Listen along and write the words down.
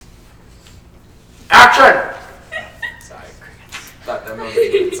Action! Sorry. Thought that moment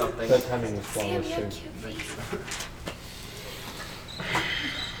meant something. That timing was Sam, flawless you have too. cute face.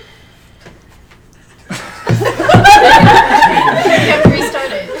 You have to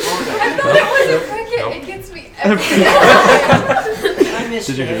restart it. I thought it was a cricket. It gets me every time. I missed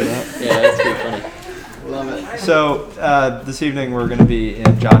Did you hear it. that? Yeah, that's pretty funny. Love it. So this evening we're going to be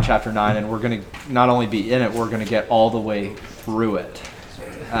in John chapter 9, and we're going to not only be in it, we're going to get all the way through it.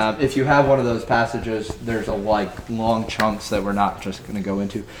 If you have one of those passages, there's long chunks that we're not just going to go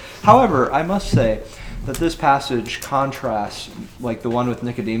into. However, I must say that this passage contrasts like the one with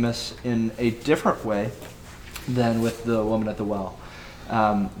Nicodemus in a different way than with the woman at the well.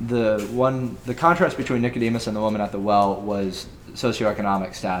 The contrast between Nicodemus and the woman at the well was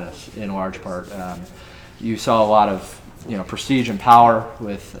socioeconomic status in large part. You saw a lot of prestige and power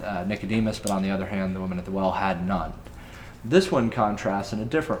with Nicodemus, but on the other hand, the woman at the well had none. This one contrasts in a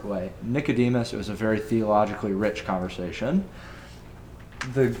different way. Nicodemus, it was a very theologically rich conversation.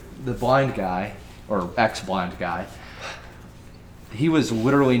 The blind guy, or ex-blind guy, he was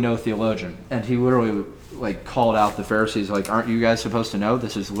literally no theologian, and he literally called out the Pharisees, aren't you guys supposed to know?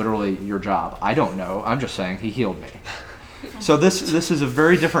 This is literally your job. I don't know. I'm just saying he healed me. So this is a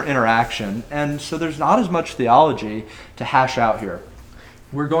very different interaction, and so there's not as much theology to hash out here.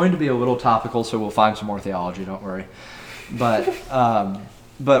 We're going to be a little topical, so we'll find some more theology, don't worry. But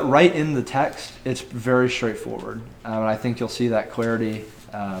right in the text, it's very straightforward, and I think you'll see that clarity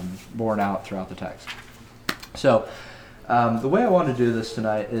borne out throughout the text. So the way I want to do this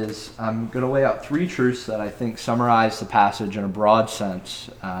tonight is I'm going to lay out 3 truths that I think summarize the passage in a broad sense,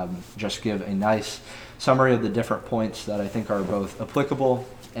 just give a nice summary of the different points that I think are both applicable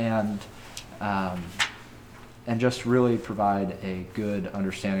and just really provide a good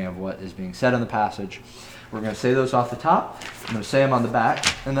understanding of what is being said in the passage. We're going to say those off the top. I'm going to say them on the back.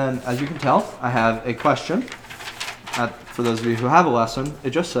 And then, as you can tell, I have a question. For those of you who have a lesson, it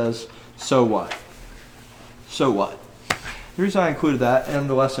just says, so what? So what? The reason I included that, and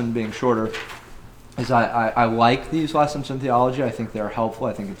the lesson being shorter, is I like these lessons in theology. I think they're helpful.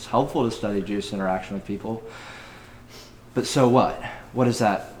 I think it's helpful to study Jesus' interaction with people. But so what? What does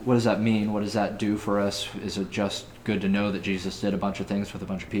that mean? What does that do for us? Is it just good to know that Jesus did a bunch of things with a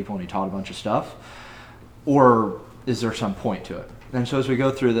bunch of people and he taught a bunch of stuff? Or is there some point to it? And so as we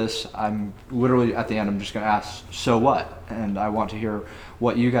go through this, I'm literally at the end, I'm just going to ask, so what? And I want to hear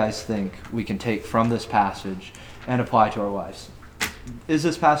what you guys think we can take from this passage and apply to our lives. Is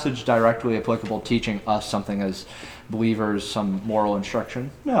this passage directly applicable, teaching us something as believers, some moral instruction?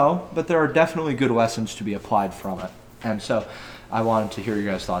 No, but there are definitely good lessons to be applied from it. And so I wanted to hear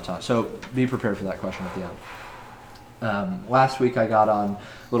your guys' thoughts on it. So be prepared for that question at the end. Last week I got on a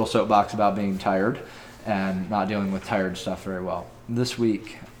little soapbox about being tired and not dealing with tired stuff very well. This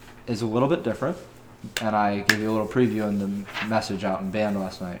week is a little bit different, and I gave you a little preview in the message out in band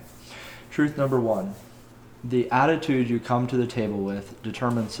last night. Truth number 1, the attitude you come to the table with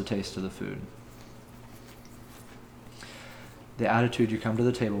determines the taste of the food. The attitude you come to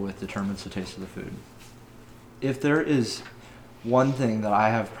the table with determines the taste of the food. If there is one thing that I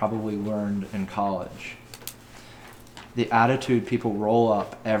have probably learned in college, the attitude people roll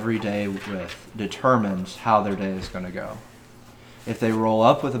up every day with determines how their day is going to go. If they roll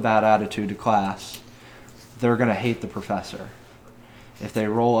up with a bad attitude to class, they're going to hate the professor. If they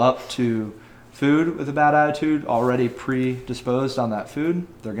roll up to food with a bad attitude, already predisposed on that food,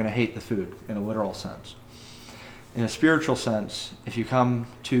 they're going to hate the food in a literal sense. In a spiritual sense, if you come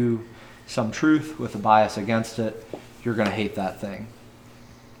to some truth with a bias against it, you're going to hate that thing.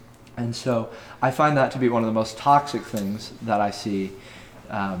 And so I find that to be one of the most toxic things that I see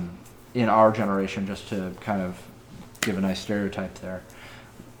in our generation, just to kind of give a nice stereotype there.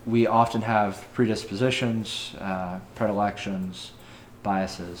 We often have predispositions, predilections,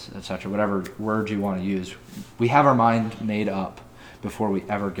 biases, etc., whatever word you want to use. We have our mind made up before we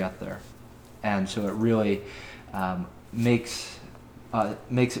ever get there. And so it really makes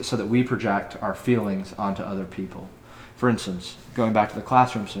it so that we project our feelings onto other people. For instance, going back to the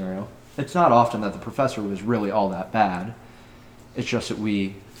classroom scenario, it's not often that the professor was really all that bad. It's just that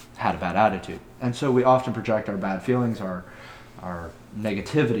we had a bad attitude. And so we often project our bad feelings, our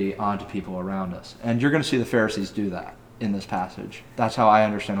negativity onto people around us. And you're going to see the Pharisees do that in this passage. That's how I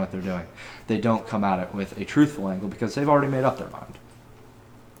understand what they're doing. They don't come at it with a truthful angle because they've already made up their mind.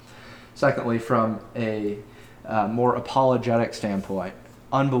 Secondly, from a more apologetic standpoint,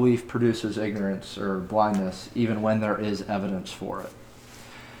 unbelief produces ignorance or blindness even when there is evidence for it.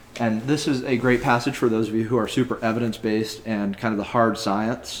 And this is a great passage for those of you who are super evidence-based and kind of the hard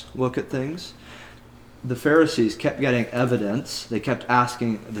science look at things. the Pharisees kept getting evidence. They kept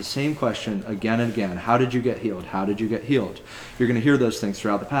asking the same question again and again. How did you get healed? How did you get healed? You're going to hear those things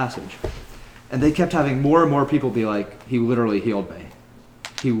throughout the passage. And they kept having more and more people be like, he literally healed me.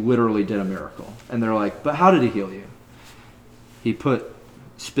 He literally did a miracle. And they're like, but how did he heal you? He put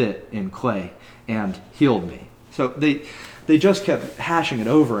spit in clay and healed me. So they just kept hashing it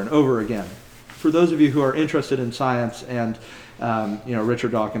over and over again. For those of you who are interested in science, and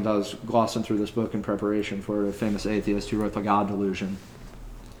Richard Dawkins, I was glossing through this book in preparation for a famous atheist who wrote The God Delusion.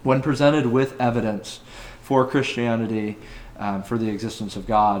 When presented with evidence for Christianity, for the existence of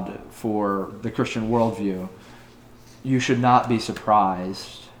God, for the Christian worldview, you should not be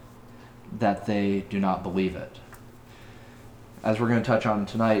surprised that they do not believe it. As we're going to touch on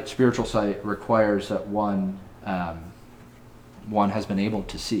tonight, spiritual sight requires that one has been able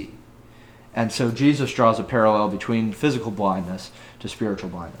to see. And so Jesus draws a parallel between physical blindness to spiritual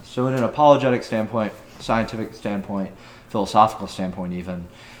blindness. So in an apologetic standpoint, scientific standpoint, philosophical standpoint even,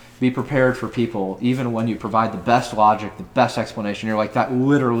 be prepared for people, even when you provide the best logic, the best explanation, you're like, that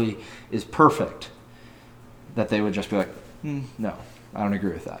literally is perfect, that they would just be like, no, I don't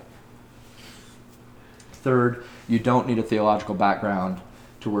agree with that. Third, you don't need a theological background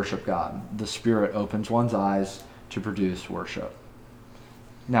to worship God. The Spirit opens one's eyes to produce worship.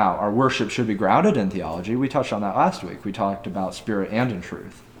 Now, our worship should be grounded in theology. We touched on that last week. We talked about spirit and in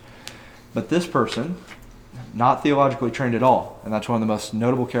truth. But this person, not theologically trained at all, and that's one of the most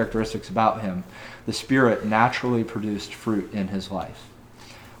notable characteristics about him, the Spirit naturally produced fruit in his life.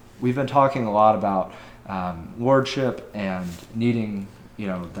 We've been talking a lot about lordship and needing,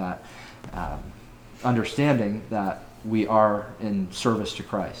 that understanding that we are in service to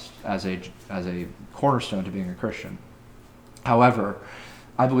Christ as a cornerstone to being a Christian. However,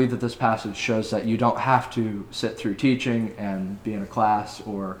 I believe that this passage shows that you don't have to sit through teaching and be in a class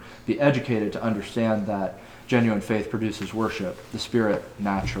or be educated to understand that genuine faith produces worship. The Spirit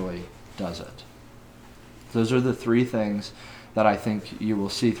naturally does it. Those are the three things that I think you will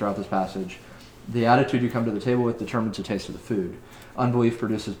see throughout this passage. The attitude you come to the table with determines the taste of the food. Unbelief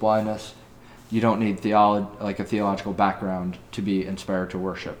produces blindness. You don't need a theological background to be inspired to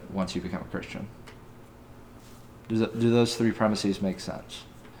worship once you become a Christian. Do those three premises make sense?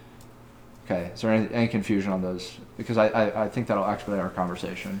 Okay, is there any confusion on those? Because I think that'll expedite our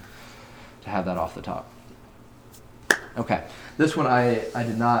conversation to have that off the top. Okay, this one I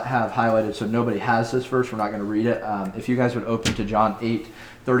did not have highlighted, so nobody has this verse. We're not going to read it. If you guys would open to John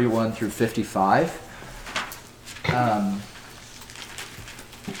 8:31 through 55.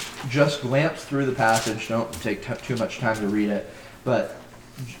 Just glance through the passage. Don't take too much time to read it. But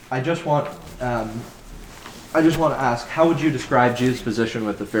I just want to ask, how would you describe Jesus' position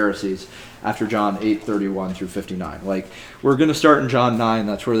with the Pharisees after John 8:31 through 59? Like, we're going to start in John 9.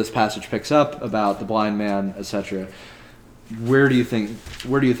 That's where this passage picks up about the blind man, etc. Where do you think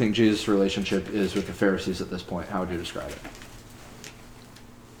Jesus' relationship is with the Pharisees at this point? How would you describe it?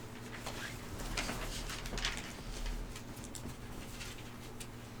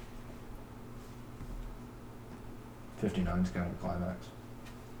 '59 is kind of a climax.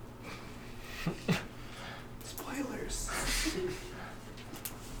 Spoilers.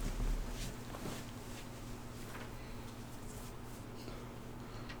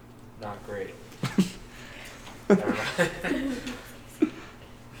 Not great.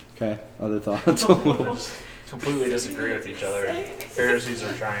 Okay, other thoughts? Completely disagree with each other. Pharisees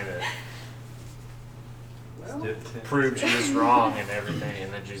are trying to prove Jesus wrong and everything,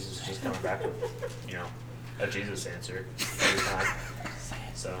 and then Jesus is just coming back with, a Jesus answer every time.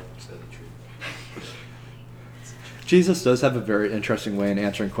 So the truth. Jesus does have a very interesting way in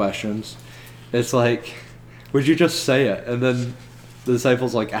answering questions. It's like, would you just say it? And then the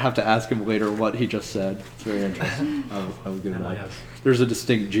disciples I have to ask him later what he just said. It's very interesting. I would give it that. There's a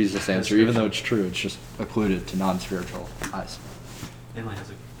distinct Jesus answer, even though it's true. It's just occluded to non-spiritual eyes. Emily has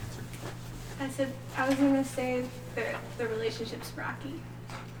an answer. I was going to say that the relationship's rocky.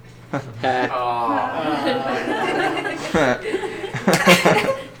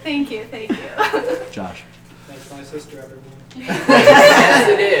 Thank you. Josh. That's my sister, everyone. Yes,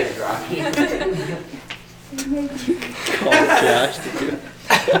 it is, Rocky.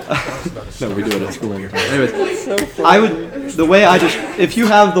 No, we do it at school all the time. Anyways, if you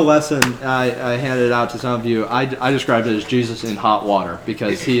have the lesson, I handed it out to some of you, I described it as Jesus in hot water,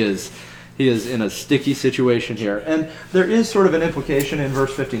 because he is in a sticky situation here. And there is sort of an implication in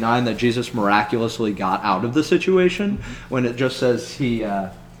verse 59 that Jesus miraculously got out of the situation, when it just says he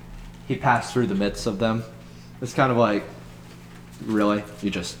passed through the midst of them. It's kind of like, really?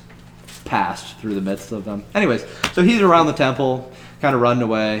 You just passed through the midst of them? Anyways, so he's around the temple. kind of running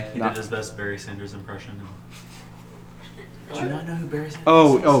away. He did his best Barry Sanders impression. Do you not know who Barry Sanders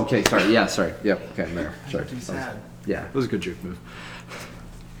is? Oh, okay, sorry. Yeah, sorry. Yep, okay, Mayor. Sorry. Too sad. Yeah, it was a good juke move.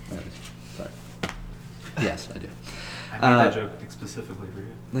 Sorry. Yes, I do. I made that joke specifically for you.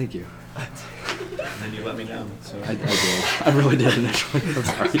 Thank you. And then you let me down. So I did. I really did initially. I'm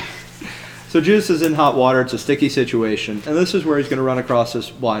sorry. So Judas is in hot water. It's a sticky situation. And this is where he's going to run across this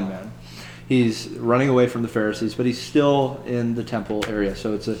blind man. He's running away from the Pharisees, but he's still in the temple area.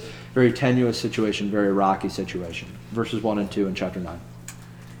 So it's a very tenuous situation, very rocky situation. Verses 1 and 2 in chapter 9.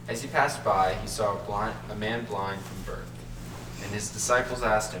 As he passed by, he saw a man blind from birth. And his disciples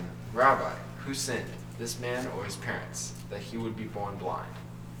asked him, Rabbi, who sinned, this man or his parents, that he would be born blind?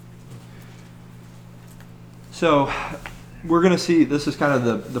 So we're going to see, this is kind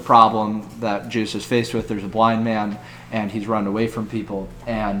of the problem that Jesus is faced with. There's a blind man, and he's run away from people.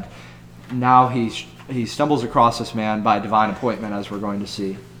 And now he stumbles across this man by divine appointment, as we're going to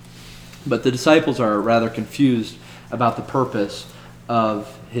see. But the disciples are rather confused about the purpose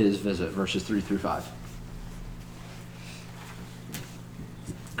of his visit, verses 3 through 5.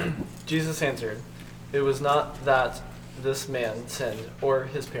 Jesus answered, "It was not that this man sinned or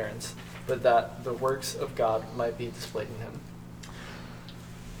his parents, but that the works of God might be displayed in him."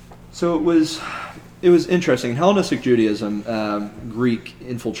 So it was interesting. In Hellenistic Judaism, Greek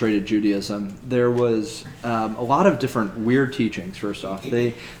infiltrated Judaism, there was a lot of different weird teachings. First off,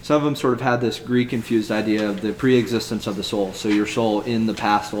 some of them sort of had this Greek infused idea of the pre-existence of the soul. So your soul in the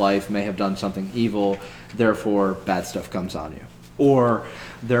past life may have done something evil, therefore bad stuff comes on you. Or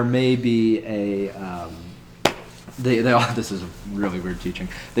there may be this is a really weird teaching.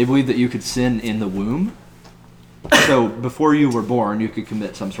 They believe that you could sin in the womb. So before you were born, you could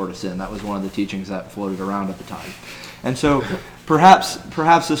commit some sort of sin. That was one of the teachings that floated around at the time. And so perhaps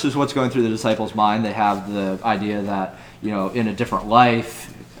this is what's going through the disciples' mind. They have the idea that, in a different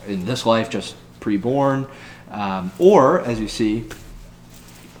life, in this life, just pre-born, or, as you see,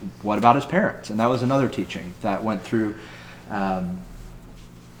 what about his parents? And that was another teaching that went through,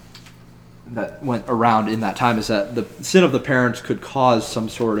 that went around in that time, is that the sin of the parents could cause some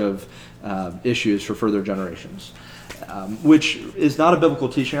sort of issues for further generations, which is not a biblical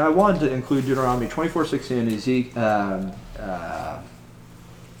teaching. I wanted to include Deuteronomy 24:16 and Ezekiel.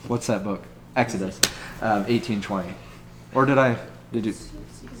 What's that book? Exodus 18:20. Or did I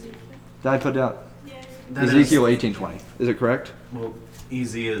put down Ezekiel 18:20? Is it correct? Well,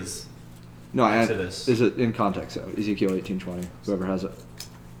 easy is No, Exodus. Is it in context though? Ezekiel 18:20. Whoever has it.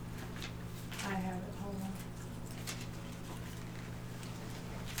 I have it. Hold on.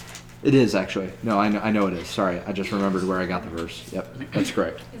 It is actually. No, I know it is. Sorry, I just remembered where I got the verse. Yep, that's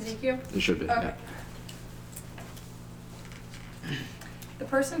correct. Ezekiel? It should be. Okay. Yeah. The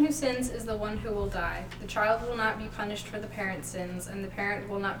person who sins is the one who will die. The child will not be punished for the parent's sins, and the parent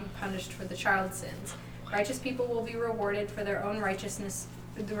will not be punished for the child's sins. Righteous people will be rewarded for their own righteousness,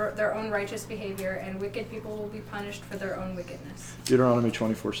 their own righteous behavior, and wicked people will be punished for their own wickedness. Deuteronomy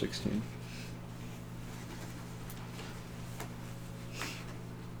 24:16.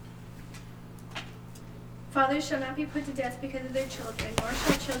 Fathers shall not be put to death because of their children, nor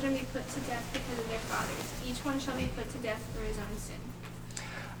shall children be put to death because of their fathers. Each one shall be put to death for his own sin.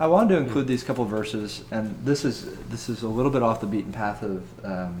 I wanted to include these couple verses, and this is a little bit off the beaten path of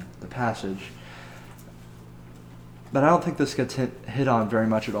the passage, but I don't think this gets hit on very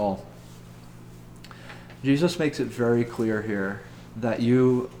much at all. Jesus makes it very clear here that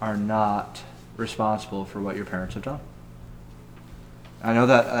you are not responsible for what your parents have done. I know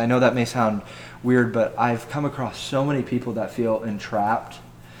that may sound weird, but I've come across so many people that feel entrapped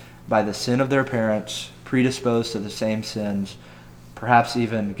by the sin of their parents, predisposed to the same sins, perhaps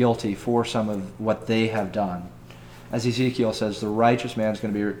even guilty for some of what they have done. As Ezekiel says, the righteous man is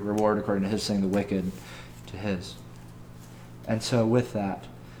going to be rewarded according to his sin, the wicked to his. And so with that,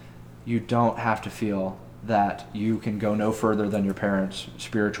 you don't have to feel that you can go no further than your parents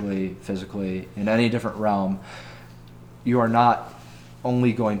spiritually, physically, in any different realm. You are not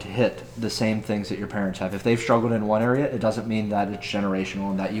only going to hit the same things that your parents have. If they've struggled in one area, it doesn't mean that it's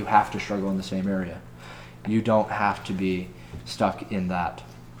generational and that you have to struggle in the same area. You don't have to be stuck in that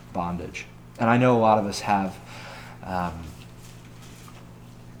bondage. And I know a lot of us have, how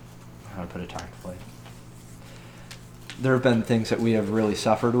to put it tactfully, there have been things that we have really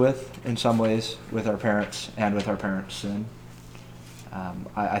suffered with in some ways with our parents and with our parents' sin.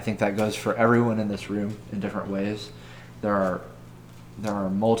 I think that goes for everyone in this room in different ways. There are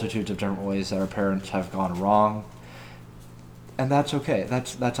multitudes of different ways that our parents have gone wrong, and that's okay.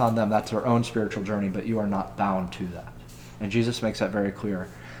 That's on them. That's their own spiritual journey, but you are not bound to that. And Jesus makes that very clear.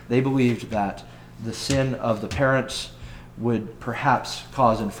 They believed that the sin of the parents would perhaps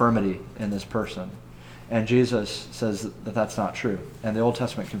cause infirmity in this person. And Jesus says that that's not true. And the Old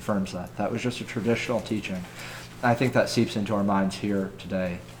Testament confirms that. That was just a traditional teaching. I think that seeps into our minds here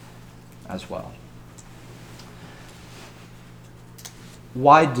today as well.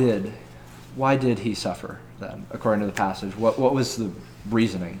 Why did he suffer then, according to the passage? What was the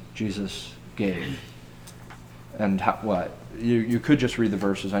reasoning Jesus gave? And what? You could just read the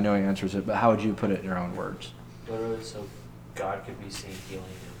verses. I know he answers it, but how would you put it in your own words? Literally, so God could be seen healing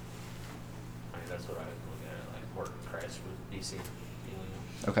him. I mean, that's what I would look at it like, where Christ would be seen healing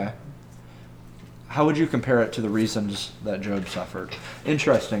him. Okay. How would you compare it to the reasons that Job suffered?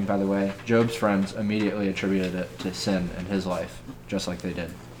 Interesting, by the way, Job's friends immediately attributed it to sin in his life, just like they did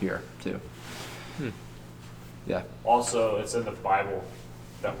here, too. Yeah. Also, it's in the Bible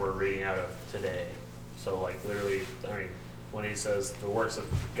that we're reading out of today. So, like, literally, I mean, when he says the works of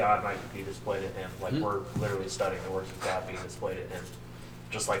God might be displayed in him, like, we're literally studying the works of God being displayed in him,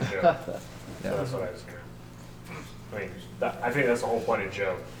 just like Job. Yeah. So that's what I was hearing. I mean, I think that's the whole point of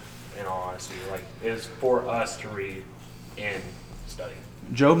Job, in all honesty. Like, is for us to read and study.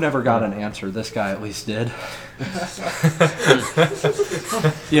 Job never got an answer. This guy at least did.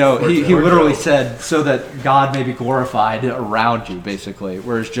 He literally said, so that God may be glorified around you, basically.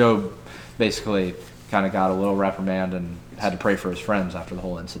 Whereas Job basically kind of got a little reprimand and had to pray for his friends after the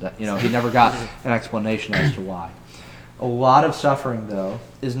whole incident. He never got an explanation as to why. A lot of suffering, though,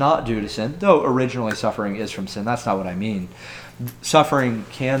 is not due to sin, though originally suffering is from sin. That's not what I mean. Suffering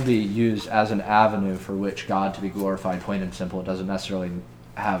can be used as an avenue for which God to be glorified, plain and simple. It doesn't necessarily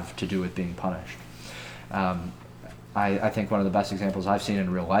have to do with being punished. I think one of the best examples I've seen in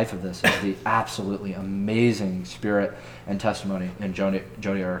real life of this is the absolutely amazing spirit and testimony in Joni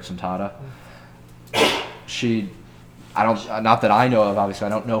Eareckson Tada. Not that I know of, obviously I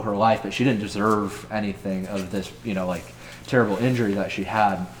don't know her life, but she didn't deserve anything of this, terrible injury that she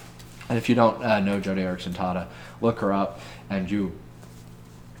had. And if you don't know Joni Eareckson Tada, look her up, and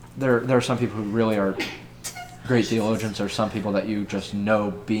there are some people who really are great theologians. There are some people that you just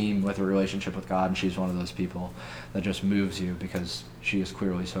know beam with a relationship with God, and she's one of those people that just moves you because she is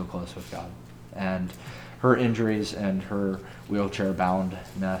clearly so close with God. And her injuries and her wheelchair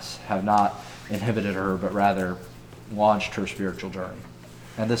boundness have not inhibited her, but rather launched her spiritual journey.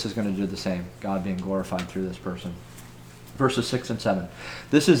 And this is going to do the same, God being glorified through this person. Verses 6 and 7.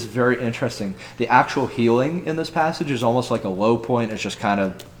 This is very interesting. The actual healing in this passage is almost like a low point. It's just kind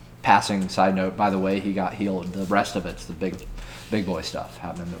of passing side note. By the way, he got healed. The rest of it's the big boy stuff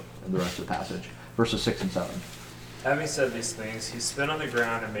happening in the rest of the passage. Verses 6 and 7. Having said these things, he spit on the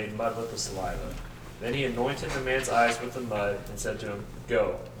ground and made mud with the saliva. Then he anointed the man's eyes with the mud and said to him,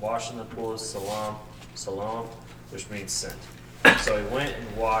 "Go, wash in the pool of Siloam," which means sent. So he went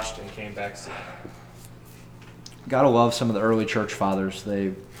and washed and came back seeing. Gotta love some of the early church fathers.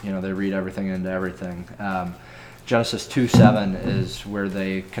 They read everything into everything. Genesis 2:7 is where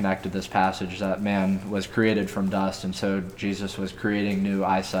they connected this passage that man was created from dust, and so Jesus was creating new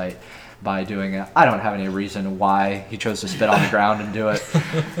eyesight by doing it. I don't have any reason why he chose to spit on the ground and do it.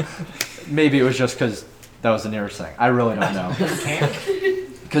 Maybe it was just because that was the nearest thing. I really don't know.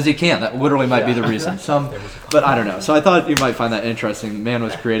 Because he can. That literally might be the reason. But I don't know. So I thought you might find that interesting. Man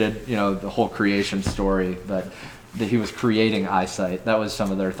was created, the whole creation story, but that he was creating eyesight. That was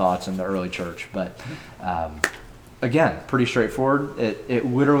some of their thoughts in the early church. But again, pretty straightforward. It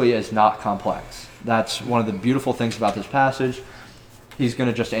literally is not complex. That's one of the beautiful things about this passage. He's going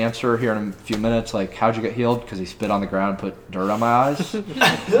to just answer here in a few minutes, like, how'd you get healed? Because he spit on the ground and put dirt on my eyes.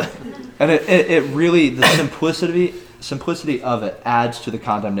 And it really, the simplicity of it adds to the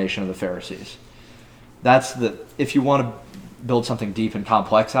condemnation of the Pharisees. If you want to build something deep and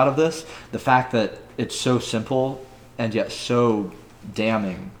complex out of this, the fact that it's so simple and yet so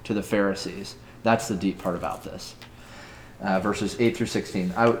damning to the Pharisees, that's the deep part about this. Verses 8 through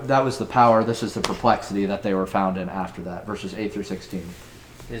 16. That was the power. This is the perplexity that they were found in after that. Verses 8 through 16.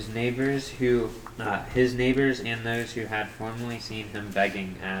 His neighbors and those who had formerly seen him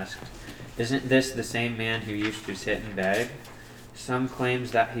begging asked, "Isn't this the same man who used to sit and beg?" Some claimed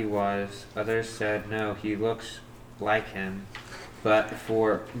that he was. Others said, "No, he looks like him." But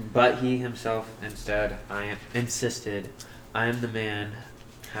he himself insisted, "I am the man.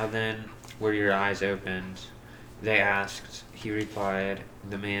 How then were your eyes opened?" They asked. He replied,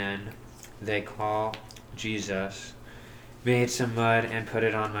 "The man they call Jesus made some mud and put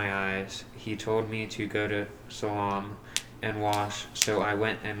it on my eyes. He told me to go to Siloam and wash, so I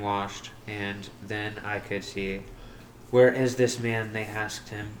went and washed, and then I could see." "Where is this man?" they asked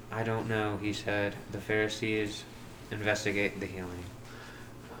him. "I don't know," he said. The Pharisees investigate the healing.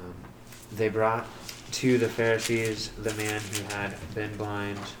 They brought to the Pharisees the man who had been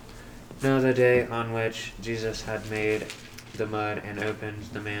blind. Now the day on which Jesus had made the mud and opened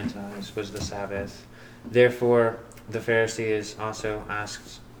the man's eyes was the Sabbath. Therefore the Pharisees also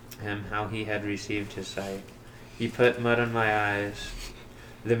asked him how he had received his sight. He put mud on my eyes,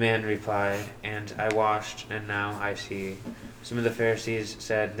 the man replied, and I washed, and now I see. Some of the Pharisees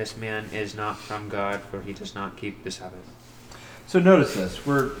said, This man is not from God, for he does not keep the Sabbath. So notice this: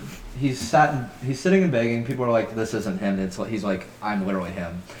 he's sitting and begging. People are like, "This isn't him." He's like, "I'm literally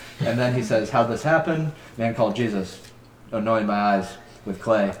him." And then he says, "How'd this happen?" Man called Jesus, anointed my eyes with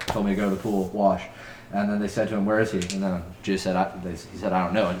clay, told me to go to the pool, wash. And then they said to him, "Where is he?" And then Jesus said, he said, "I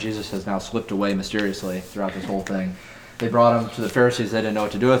don't know." And Jesus has now slipped away mysteriously throughout this whole thing. They brought him to the Pharisees. They didn't know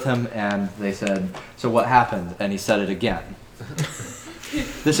what to do with him, and they said, "So what happened?" And he said it again.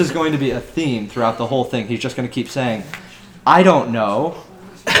 This is going to be a theme throughout the whole thing. He's just going to keep saying, "I don't know.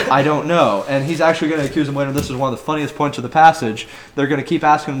 I don't know." And he's actually going to accuse him later. This is one of the funniest points of the passage. They're going to keep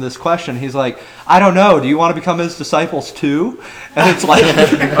asking him this question. He's like, "I don't know. Do you want to become his disciples too?" And it's like,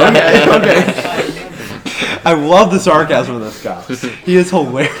 okay. I love the sarcasm of this guy. He is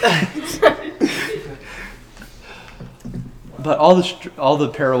hilarious. But all the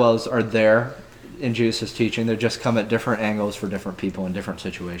parallels are there in Jesus' teaching. They just come at different angles for different people in different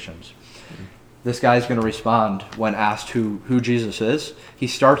situations. This guy's going to respond when asked who Jesus is. He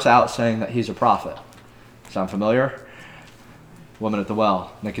starts out saying that he's a prophet. Sound familiar? Woman at the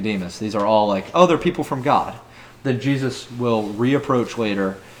well, Nicodemus. These are all like, oh, they're people from God. Then Jesus will reapproach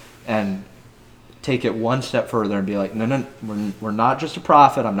later and take it one step further and be like, no, we're not just a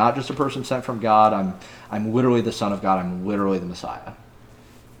prophet. I'm not just a person sent from God. I'm literally the Son of God. I'm literally the Messiah.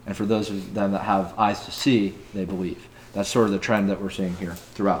 And for those of them that have eyes to see, they believe. That's sort of the trend that we're seeing here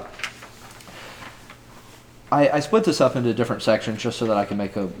throughout. I split this up into different sections just so that I can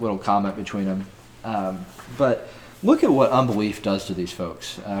make a little comment between them. But look at what unbelief does to these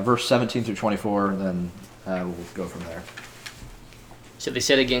folks. Verse 17 through 24, then we'll go from there. So they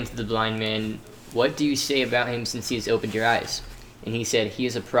said again to the blind man, "What do you say about him since he has opened your eyes?" And he said, "He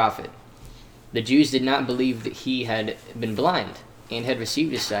is a prophet." The Jews did not believe that he had been blind and had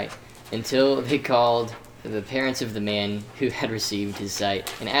received his sight until they called the parents of the man who had received his sight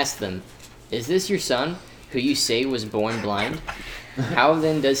and asked them, "Is this your son, who you say was born blind? How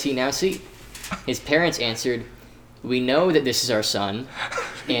then does he now see?" His parents answered, "We know that this is our son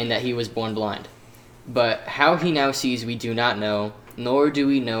and that he was born blind. But how he now sees we do not know, nor do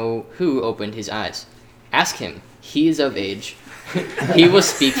we know who opened his eyes. Ask him. He is of age. He will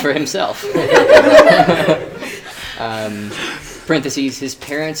speak for himself." Parentheses, his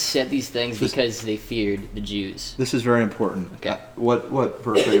parents said these things because they feared the Jews. This is very important. Okay. What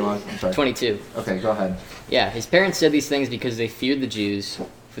verse are you on? I'm sorry. 22. Okay, go ahead. Yeah, his parents said these things because they feared the Jews,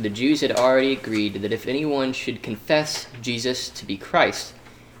 for the Jews had already agreed that if anyone should confess Jesus to be Christ,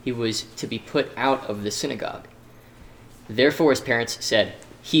 he was to be put out of the synagogue. Therefore his parents said,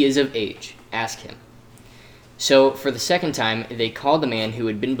 "He is of age. Ask him." So for the second time they called the man who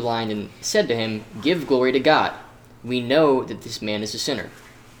had been blind and said to him, "Give glory to God. We know that this man is a sinner."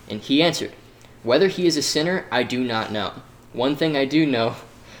 And he answered, "Whether he is a sinner, I do not know. One thing I do know,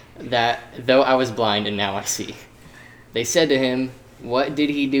 that though I was blind and now I see." They said to him, "What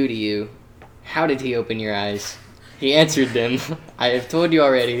did he do to you? How did he open your eyes?" He answered them, "I have told you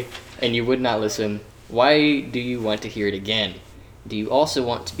already, and you would not listen. Why do you want to hear it again? Do you also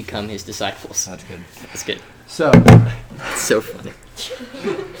want to become his disciples?" That's good. That's good. So It's so funny.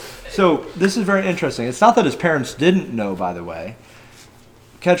 So this is very interesting. It's not that his parents didn't know, by the way.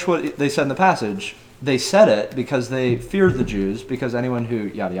 Catch what they said in the passage. They said it because they feared the Jews, because anyone who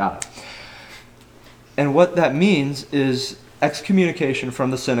yada yada. And what that means is excommunication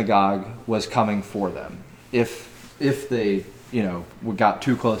from the synagogue was coming for them if they, got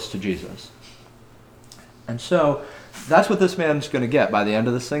too close to Jesus. And so that's what this man's going to get by the end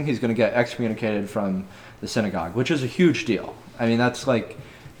of this thing. He's going to get excommunicated from the synagogue, which is a huge deal. I mean, that's like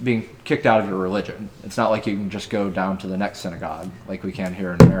being kicked out of your religion. It's not like you can just go down to the next synagogue like we can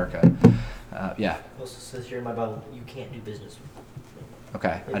here in America. Yeah. Also says here in my Bible, you can't do business.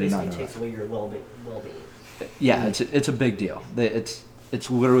 Okay, It I did not know basically takes that. away your well-being. Yeah, it's a big deal. It's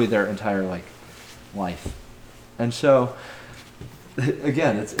literally their entire life, and so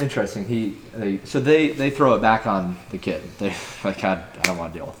again, it's interesting. They throw it back on the kid. They like, I don't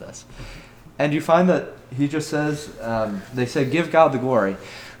want to deal with this. And you find that he just says, they say, "Give God the glory."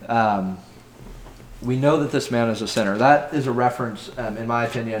 We know that this man is a sinner. That is a reference, in my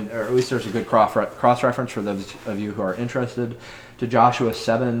opinion, or at least there's a good cross-reference for those of you who are interested, to Joshua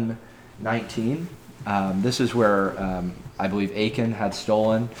 7:19. This is where I believe Achan had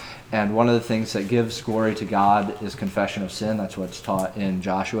stolen. And one of the things that gives glory to God is confession of sin. That's what's taught in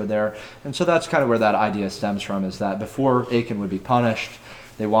Joshua there. And so that's kind of where that idea stems from, is that before Achan would be punished,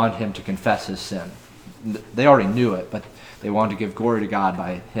 they wanted him to confess his sin. They already knew it, but they wanted to give glory to God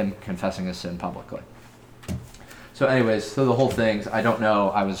by him confessing his sin publicly. So anyways, so the whole thing, I don't know,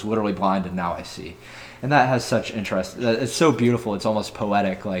 I was literally blind and now I see. And that has such interest. It's so beautiful, it's almost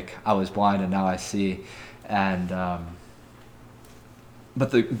poetic, like I was blind and now I see. And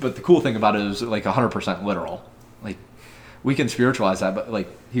but the cool thing about it is like 100% literal. Like we can spiritualize that, but like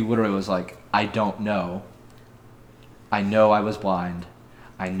he literally was like, I don't know. I know I was blind.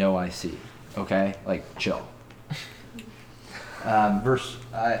 I know I see. Okay? Like chill.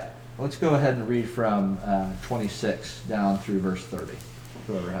 Let's go ahead and read from 26 down through verse 30.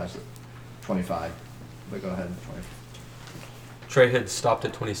 Whoever has it. 25. But go ahead. 20. Trey had stopped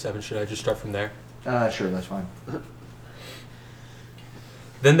at 27. Should I just start from there? Sure, that's fine.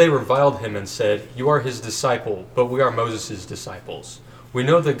 Then they reviled him and said, "You are his disciple, but we are Moses' disciples. We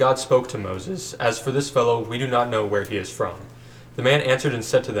know that God spoke to Moses. As for this fellow, we do not know where he is from." The man answered and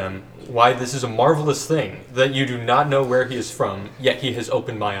said to them, "Why, this is a marvelous thing, that you do not know where he is from, yet he has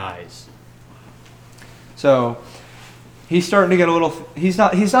opened my eyes." So he's starting to get a little. He's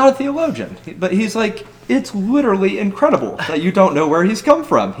not a theologian, but he's like, it's literally incredible that you don't know where he's come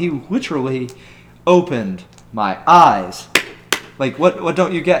from. He literally opened my eyes. Like, what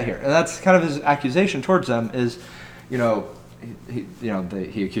don't you get here? And that's kind of his accusation towards them is, he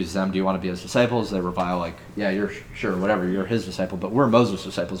accuses them, do you want to be his disciples? They revile, like, yeah, you're sure, whatever, you're his disciple, but we're Moses'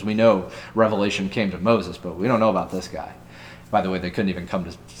 disciples. We know revelation came to Moses, but we don't know about this guy. By the way, they couldn't even come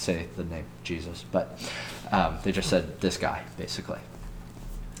to say the name Jesus, but they just said this guy, basically.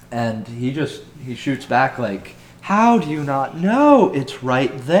 And he shoots back like, how do you not know? It's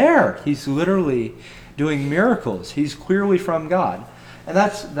right there. He's literally doing miracles. He's clearly from God. And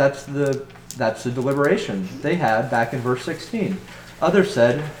that's the deliberation they had back in verse 16. Others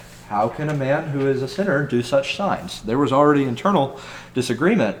said, how can a man who is a sinner do such signs? There was already internal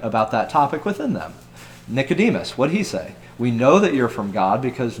disagreement about that topic within them. Nicodemus, what'd he say? We know that you're from God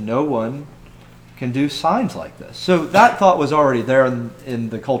because no one can do signs like this. So that thought was already there in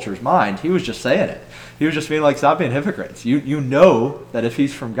the culture's mind. He was just saying it. He was just being like, stop being hypocrites. You know that if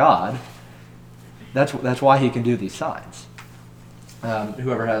he's from God, that's why he can do these signs.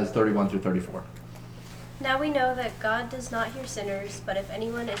 Whoever has 31 through 34. Now we know that God does not hear sinners, but if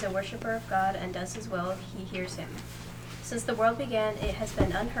anyone is a worshiper of God and does his will, he hears him. Since the world began, it has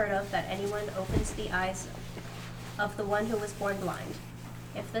been unheard of that anyone opens the eyes of the one who was born blind.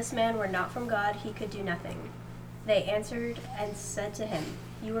 If this man were not from God, he could do nothing. They answered and said to him,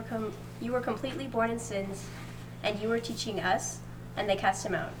 You were completely born in sins, and you are teaching us, and they cast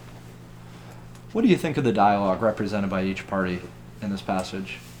him out. What do you think of the dialogue represented by each party in this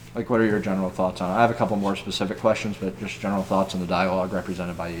passage? Like, what are your general thoughts on it? I have a couple more specific questions, but just general thoughts on the dialogue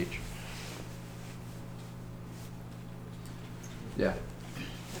represented by each. Yeah.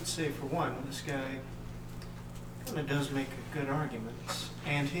 I'd say, for one, this guy kind of does make a good argument.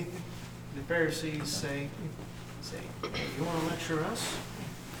 And the Pharisees say, hey, you want to lecture us?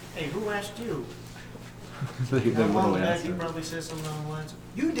 Hey, who asked you? They Mom literally and Dad, answer. you probably said something along the lines of,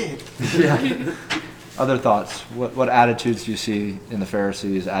 you did. Yeah. Other thoughts? What attitudes do you see in the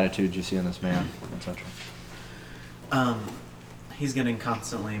Pharisees? Attitudes you see in this man, etc. He's getting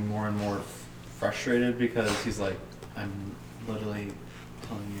constantly more and more frustrated because he's like, I'm literally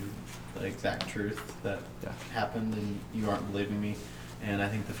telling you the exact truth that happened and you aren't believing me. And I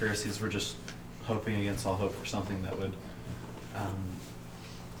think the Pharisees were just hoping against all hope for something that would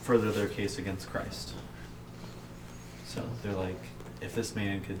further their case against Christ. So they're like, if this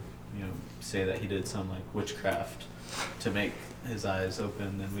man could, say that he did some like witchcraft to make his eyes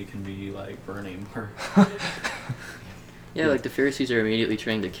open, then we can be like burning her. Yeah, like the Pharisees are immediately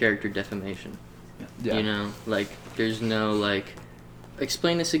trained to character defamation. Yeah. Like there's no like,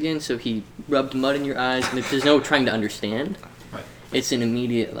 explain this again. So he rubbed mud in your eyes, and there's no trying to understand. Right. It's an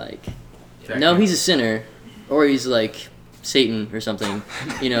immediate like, no, he's a sinner, or he's like Satan or something.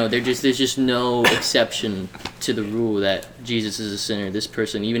 There's just no exception to the rule that Jesus is a sinner. This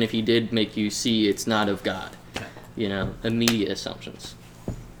person, even if he did make you see, it's not of God. Immediate assumptions.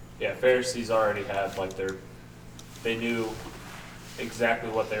 Yeah, Pharisees already had they knew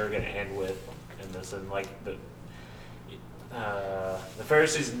exactly what they were going to end with in this, and like the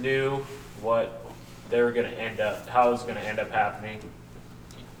Pharisees knew what they were going to end up, how it was going to end up happening.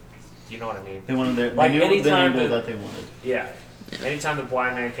 You know what I mean? They wanted their, like they knew anytime that they wanted. Yeah. Anytime the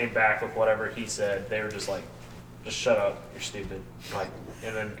blind man came back with whatever he said, they were just like, just shut up, you're stupid. Like,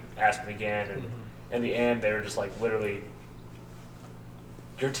 and then ask him again, and in the end, they were just like literally,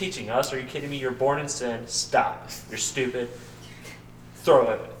 "You're teaching us? Are you kidding me? You're born in sin. Stop. You're stupid. Throw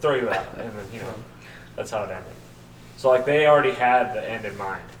you out." And then, that's how it ended. So like they already had the end in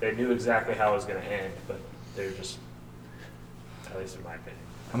mind. They knew exactly how it was going to end, but they were just, at least in my opinion.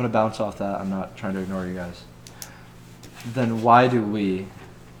 I'm going to bounce off that. I'm not trying to ignore you guys. Then why do we,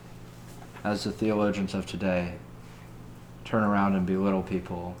 as the theologians of today, turn around and belittle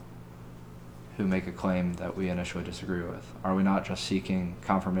people who make a claim that we initially disagree with? Are we not just seeking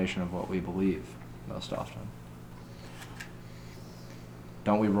confirmation of what we believe most often?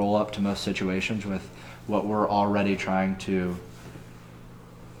 Don't we roll up to most situations with what we're already trying to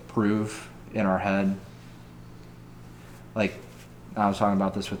prove in our head? Like, I was talking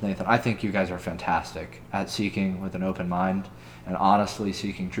about this with Nathan. I think you guys are fantastic at seeking with an open mind and honestly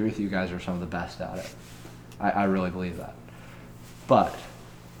seeking truth. You guys are some of the best at it. I really believe that. But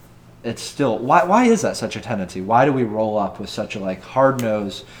it's still, why is that such a tendency? Why do we roll up with such a hard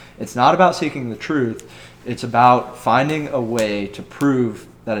nose? It's not about seeking the truth. It's about finding a way to prove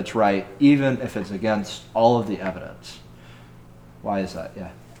that it's right, even if it's against all of the evidence. Why is that? Yeah.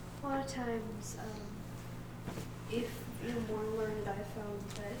 A lot of times, if you're more learned, I found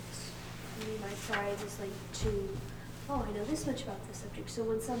that my pride is I know this much about this subject. So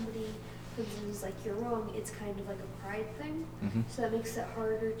when somebody comes in and is like, "You're wrong," it's kind of like a pride thing. Mm-hmm. So that makes it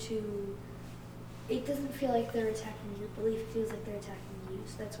harder to. It doesn't feel like they're attacking your belief. It feels like they're attacking you.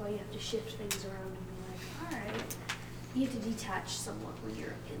 So that's why you have to shift things around and be like, "All right." You have to detach somewhat when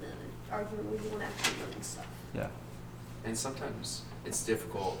you're in an argument where you want to actually learn stuff. Yeah. And sometimes it's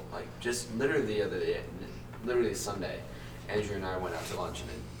difficult, just literally the other day, literally Sunday, Andrew and I went out to lunch and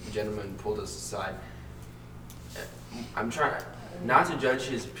a gentleman pulled us aside. I'm trying not to judge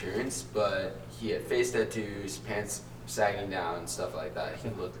his appearance, but he had face tattoos, pants sagging down and stuff like that. He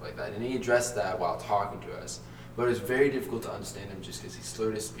looked like that. And he addressed that while talking to us. But it was very difficult to understand him just because he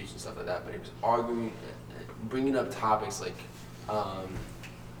slurred his speech and stuff like that. But he was arguing, bringing up topics like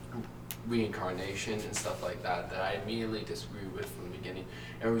reincarnation and stuff like that I immediately disagreed with from the beginning.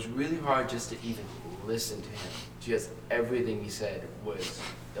 And it was really hard just to even listen to him, because everything he said was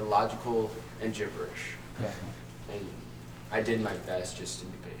illogical and gibberish. Yeah. And I did my best just to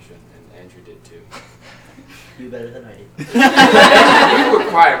be patient, and Andrew did too. You better than I did. You were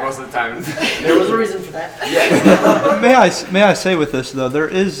quiet most of the time. There was a reason for that. Yeah. May I say with this though,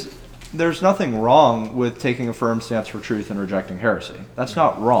 there's nothing wrong with taking a firm stance for truth and rejecting heresy. That's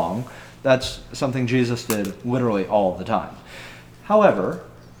not wrong. That's something Jesus did literally all the time. However,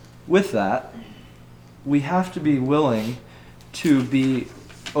 with that, we have to be willing to be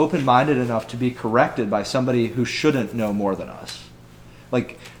open-minded enough to be corrected by somebody who shouldn't know more than us.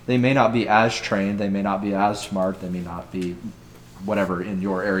 They may not be as trained, they may not be as smart, they may not be whatever in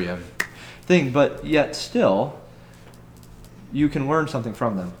your area of thing, but yet still, you can learn something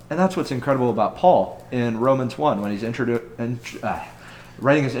from them. And that's what's incredible about Paul in Romans 1 when he's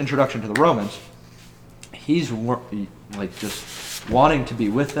writing his introduction to the Romans. He's just wanting to be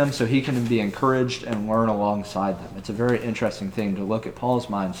with them so he can be encouraged and learn alongside them. It's a very interesting thing to look at Paul's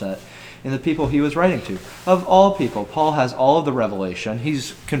mindset in the people he was writing to. Of all people, Paul has all of the revelation.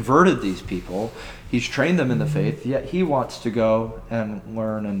 He's converted these people. He's trained them in the faith, yet he wants to go and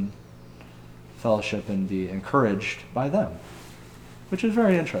learn and fellowship and be encouraged by them, which is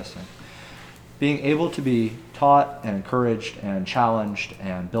very interesting. Being able to be taught and encouraged and challenged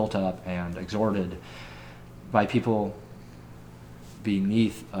and built up and exhorted by people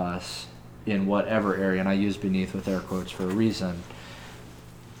beneath us in whatever area, and I use beneath with air quotes for a reason,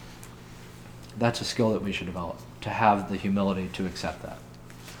 that's a skill that we should develop, to have the humility to accept that.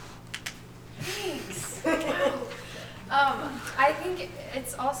 Thanks. I think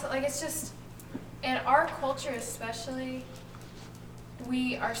it's also, it's just, in our culture especially,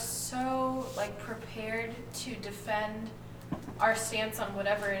 we are so prepared to defend our stance on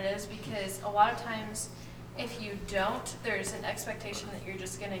whatever it is, because a lot of times if you don't, there's an expectation that you're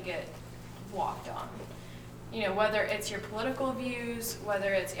just going to get walked on. Whether it's your political views,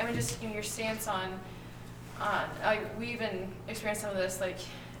 whether it's, just your stance on we even experienced some of this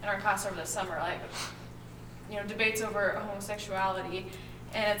in our class over the summer, debates over homosexuality,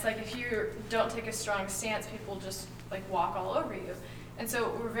 and it's if you don't take a strong stance, people just walk all over you. And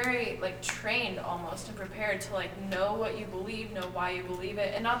so we're very trained almost and prepared to know what you believe, know why you believe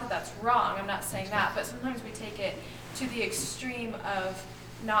it. And not that that's wrong, I'm not saying that, but sometimes we take it to the extreme of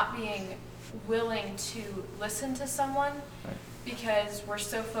not being willing to listen to someone because we're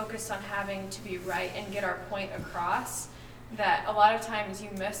so focused on having to be right and get our point across that a lot of times you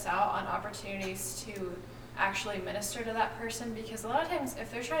miss out on opportunities to actually minister to that person, because a lot of times if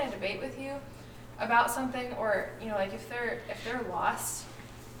they're trying to debate with you about something, or like if they're lost,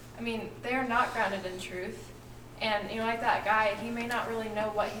 I mean, they're not grounded in truth. And like that guy, he may not really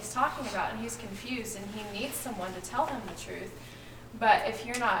know what he's talking about, and he's confused, and he needs someone to tell him the truth. But if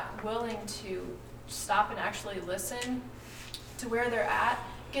you're not willing to stop and actually listen to where they're at,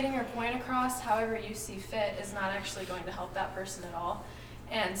 getting your point across however you see fit is not actually going to help that person at all.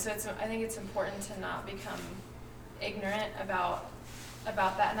 And so I think it's important to not become ignorant about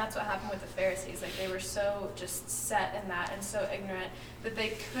that, and that's what happened with the Pharisees. Like, they were so just set in that and so ignorant that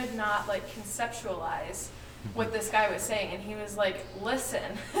they could not conceptualize what this guy was saying. And he was like,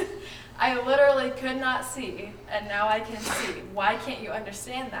 listen, I literally could not see, and now I can see. Why can't you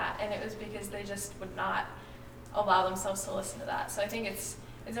understand that? And it was because they just would not allow themselves to listen to that. So I think it's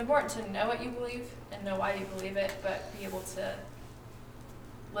important to know what you believe and know why you believe it, but be able to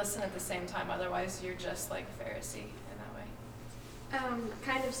listen at the same time. Otherwise, you're just like a Pharisee in that way.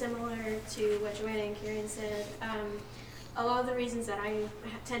 Kind of similar to what Joanna and Kieran said. A lot of the reasons that I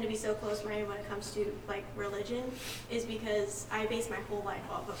tend to be so close-minded when it comes to religion is because I base my whole life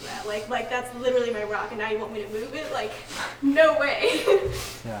off of that. Like that's literally my rock, and now you want me to move it? Like, no way.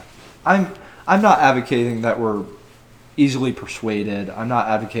 Yeah, I'm not advocating that we're easily persuaded. I'm not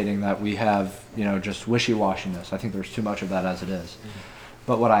advocating that we have just wishy-washiness. I think there's too much of that as it is.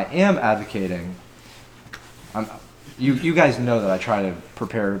 But what I am advocating, you guys know that I try to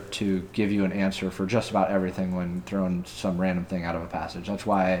prepare to give you an answer for just about everything when throwing some random thing out of a passage. That's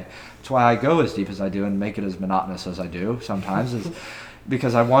why I go as deep as I do and make it as monotonous as I do sometimes, is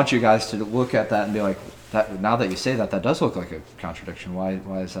because I want you guys to look at that and be like, now that you say that does look like a contradiction. Why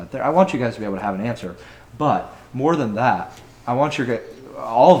is that there? I want you guys to be able to have an answer. But more than that, I want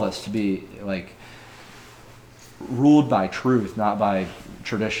all of us to be ruled by truth, not by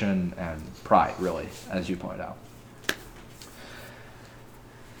tradition and pride, really, as you point out.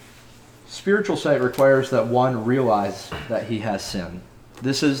 Spiritual sight requires that one realize that he has sinned.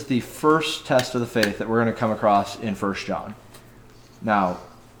 This is the first test of the faith that we're going to come across in 1 John. Now,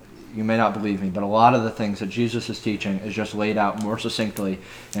 you may not believe me, but a lot of the things that Jesus is teaching is just laid out more succinctly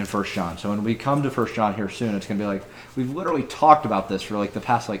in 1 John. So when we come to 1 John here soon, it's going to be like, we've literally talked about this for the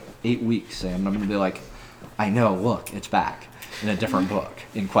past 8 weeks, Sam. And I'm going to be like, I know, look, it's back in a different book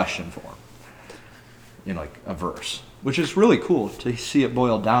in question form, in a verse, which is really cool to see it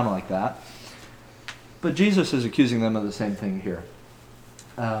boiled down like that. But Jesus is accusing them of the same thing here.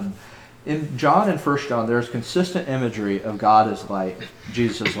 In John and 1 John, there's consistent imagery of God as light,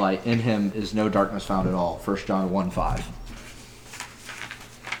 Jesus as light. In him is no darkness found at all. 1 John 1:5.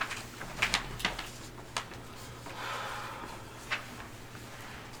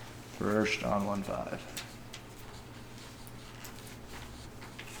 First John 1:5.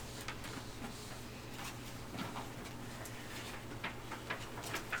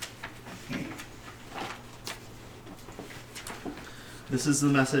 This is the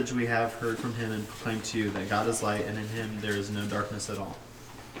message we have heard from him and proclaimed to you, that God is light, and in him there is no darkness at all.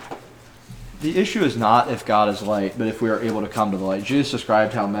 The issue is not if God is light, but if we are able to come to the light. Jesus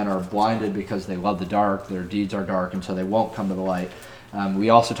described how men are blinded because they love the dark, their deeds are dark, and so they won't come to the light. We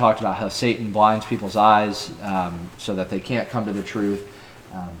also talked about how Satan blinds people's eyes so that they can't come to the truth.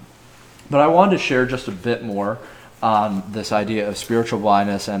 But I wanted to share just a bit more on this idea of spiritual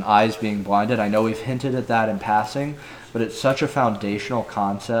blindness and eyes being blinded. I know we've hinted at that in passing, but it's such a foundational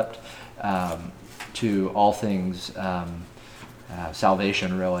concept to all things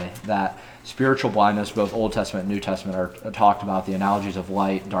salvation, really, that spiritual blindness, both Old Testament and New Testament, are talked about. The analogies of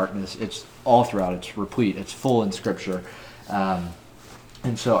light, darkness, it's all throughout. It's replete. It's full in Scripture.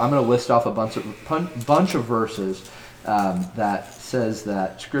 And so I'm going to list off a bunch of verses that says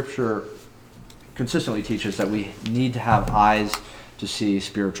that Scripture consistently teaches that we need to have eyes to see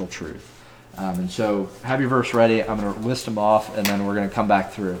spiritual truth. And so have your verse ready. I'm going to list them off, and then we're going to come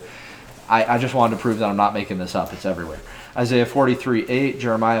back through. I just wanted to prove that I'm not making this up. It's everywhere. Isaiah 43:8,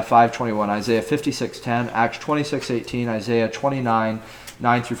 Jeremiah 5:21, Isaiah 56:10, Acts 26:18, Isaiah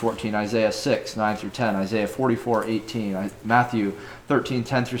 29:9-14, Isaiah 6:9-10, Isaiah 44:18, Matthew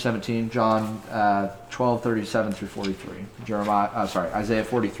 13:10-17, John 12:37-43, Isaiah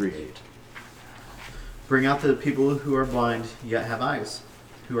 43:8. Bring out the people who are blind, yet have eyes,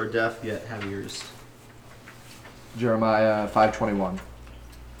 who are deaf, yet have ears. Jeremiah 5:21.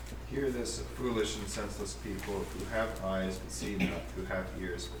 Hear this, foolish and senseless people, who have eyes but see not, who have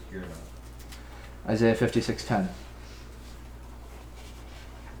ears but hear not. Isaiah 56:10.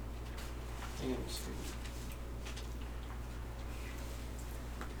 It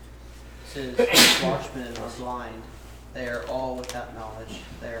says, watchmen are blind. They are all without knowledge.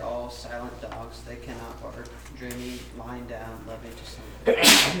 They are all silent dogs. They cannot bark. Dreaming, lying down, loving to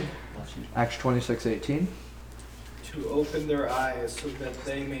sleep. Acts 26:18. To open their eyes so that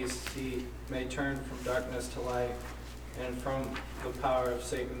they may turn from darkness to light and from the power of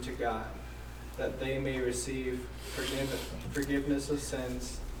Satan to God, that they may receive forgiveness of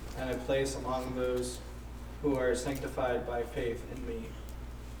sins and a place among those who are sanctified by faith in me.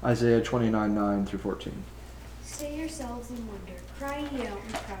 Isaiah 29:9 through 14. Stay yourselves in wonder. Cry ye out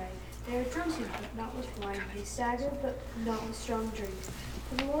and cry. They are drunken, but not with wine. They stagger, but not with strong drink.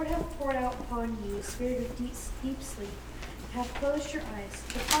 For the Lord hath poured out upon you a spirit of deep sleep, and hath closed your eyes.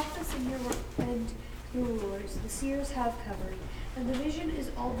 The prophets and your rulers, the seers have covered, and the vision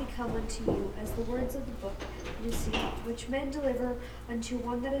is all become unto you as the words of the book it is sealed, which men deliver unto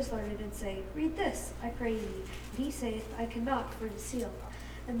one that is learned, and say, Read this, I pray thee. And he saith, I cannot, for it is sealed.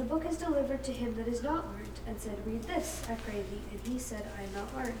 And the book is delivered to him that is not learned, and said, Read this, I pray thee. And he said, I am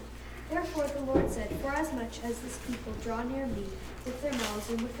not learned. Therefore the Lord said, Forasmuch as this people draw near me with their mouths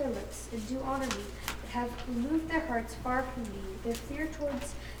and with their lips, and do honor me, but have removed their hearts far from me, their fear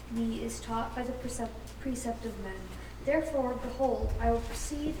towards me is taught by the precept of men. Therefore, behold, I will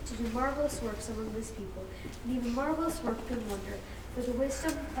proceed to do marvelous works among this people, and even marvelous work and wonder. For the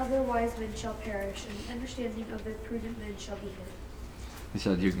wisdom of their wise men shall perish, and the understanding of their prudent men shall be hid. He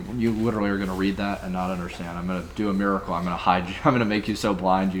said, you literally are going to read that and not understand. I'm going to do a miracle. I'm going to hide you. I'm going to make you so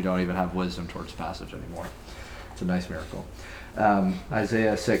blind you don't even have wisdom towards the passage anymore. It's a nice miracle.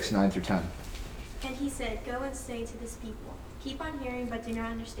 Isaiah 6:9 through 10. And he said, Go and say to this people, Keep on hearing, but do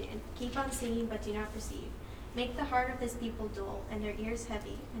not understand. Keep on seeing, but do not perceive. Make the heart of this people dull, and their ears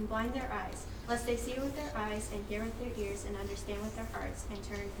heavy, and blind their eyes, lest they see with their eyes, and hear with their ears, and understand with their hearts, and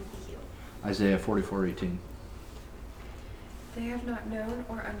turn and be healed. Isaiah 44:18. They have not known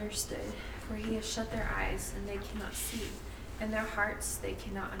or understood, for he has shut their eyes, and they cannot see, and their hearts they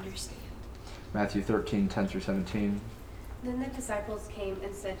cannot understand. Matthew 13:10 through 17. Then the disciples came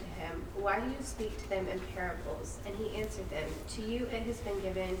and said to him, Why do you speak to them in parables? And he answered them, To you it has been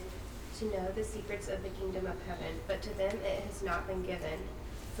given to know the secrets of the kingdom of heaven, but to them it has not been given.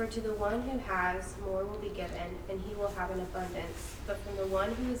 For to the one who has, more will be given, and he will have an abundance. But from the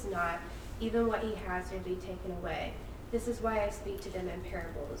one who is not, even what he has will be taken away. This is why I speak to them in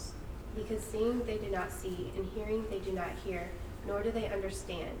parables. Because seeing they do not see, and hearing they do not hear, nor do they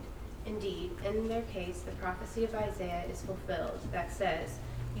understand. Indeed, in their case, the prophecy of Isaiah is fulfilled, that says,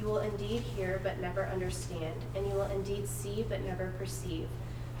 You will indeed hear, but never understand, and you will indeed see, but never perceive.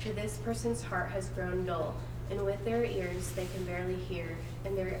 For this person's heart has grown dull, and with their ears they can barely hear,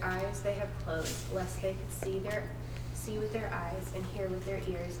 and their eyes they have closed, lest they could see with their eyes, and hear with their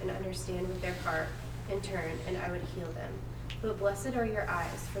ears, and understand with their heart, and turn, and I would heal them. But blessed are your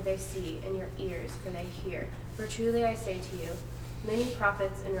eyes, for they see, and your ears, for they hear. For truly I say to you, many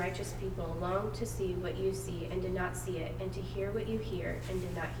prophets and righteous people longed to see what you see, and did not see it, and to hear what you hear, and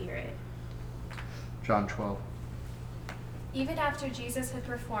did not hear it. John 12. Even after Jesus had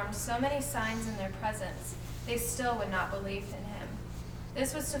performed so many signs in their presence, they still would not believe in him.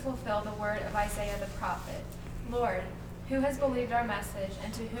 This was to fulfill the word of Isaiah the prophet, Lord, who has believed our message,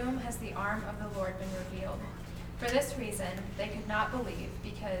 and to whom has the arm of the Lord been revealed? For this reason, they could not believe,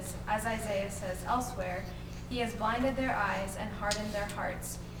 because, as Isaiah says elsewhere, he has blinded their eyes and hardened their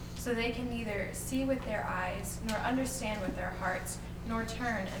hearts, so they can neither see with their eyes, nor understand with their hearts, nor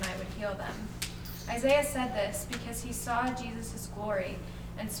turn, and I would heal them. Isaiah said this because he saw Jesus' glory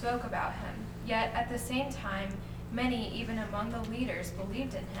and spoke about him. Yet at the same time, many, even among the leaders,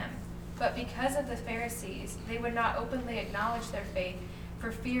 believed in him. But because of the Pharisees, they would not openly acknowledge their faith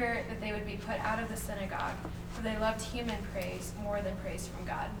for fear that they would be put out of the synagogue, for they loved human praise more than praise from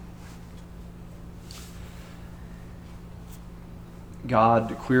God.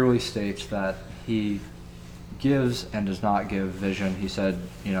 God clearly states that he gives and does not give vision. He said,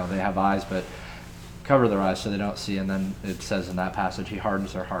 they have eyes, but cover their eyes so they don't see. And then it says in that passage, he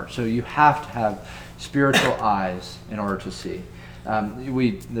hardens their heart. So you have to have spiritual eyes in order to see.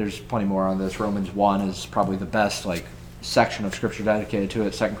 There's plenty more on this. Romans 1 is probably the best section of scripture dedicated to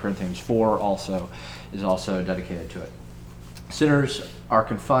it. 2 Corinthians 4 is also dedicated to it. Sinners are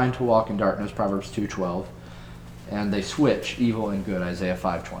confined to walk in darkness, Proverbs 2:12, and they switch evil and good, Isaiah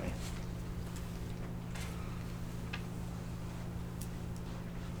 5:20.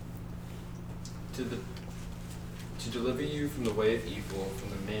 To deliver you from the way of evil, from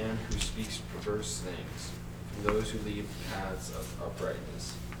the man who speaks perverse things, from those who leave the paths of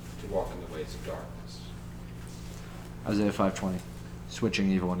uprightness, to walk in the ways of darkness. Isaiah 5:20, switching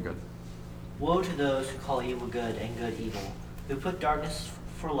evil and good. Woe to those who call evil good and good evil, who put darkness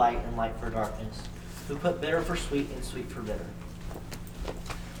for light and light for darkness, who put bitter for sweet and sweet for bitter.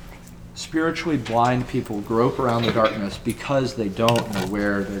 spiritually blind people grope around the darkness because they don't know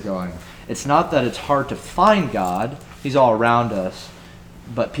where they're going. It's not that it's hard to find God. He's all around us.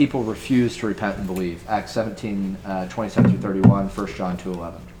 But people refuse to repent and believe. Acts 17, 27 through 31, 1 John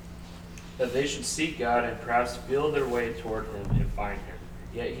 2:11. That they should seek God and perhaps feel their way toward him and find him.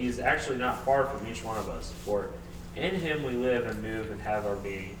 Yet he is actually not far from each one of us. For in him we live and move and have our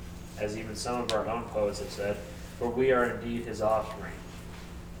being, as even some of our own poets have said, for we are indeed his offspring.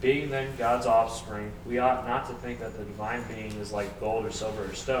 Being then God's offspring, we ought not to think that the divine being is like gold or silver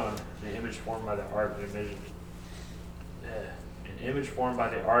or stone, an image formed by the art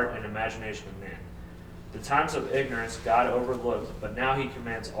and imagination of man. The times of ignorance God overlooked, but now he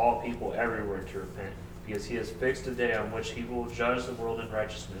commands all people everywhere to repent, because he has fixed a day on which he will judge the world in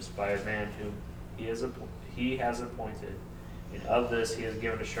righteousness by a man whom he has appointed, and of this he has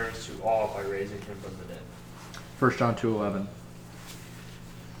given assurance to all by raising him from the dead. 1 John 2:11.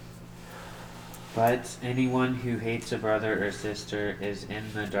 But anyone who hates a brother or sister is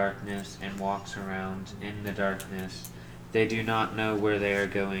in the darkness and walks around in the darkness. They do not know where they are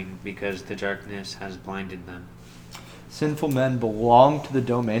going because the darkness has blinded them. Sinful men belong to the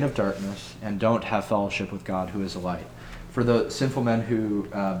domain of darkness and don't have fellowship with God, who is the light. For the sinful men who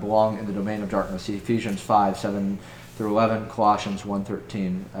belong in the domain of darkness, Ephesians 5, 7 through 11, Colossians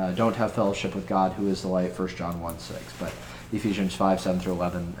 1:13, don't have fellowship with God, who is the light, 1 John 1:6. But Ephesians 5, 7 through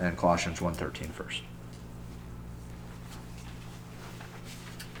 11, and Colossians 1:13 first.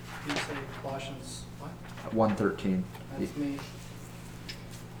 You say Colossians what? 1:13. That's me.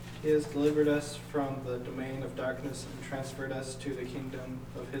 He has delivered us from the domain of darkness and transferred us to the kingdom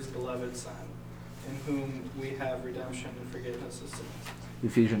of his beloved Son, in whom we have redemption and forgiveness of sins.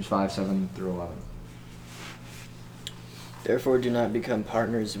 Ephesians 5, 7 through 11. Therefore do not become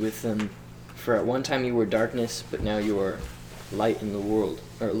partners with them, for at one time you were darkness, but now you are light in the world,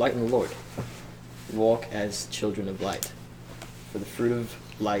 or light in the Lord. Walk as children of light. For the fruit of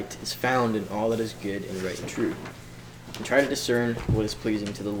light is found in all that is good and right and true. And try to discern what is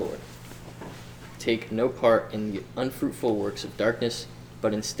pleasing to the Lord. Take no part in the unfruitful works of darkness,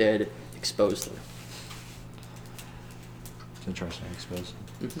 but instead expose them. It's interesting, expose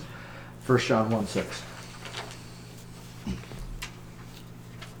them. 1 John 1:6.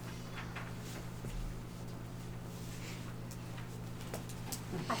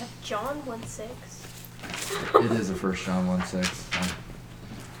 I have John 1:6. It is a 1 John 1:6.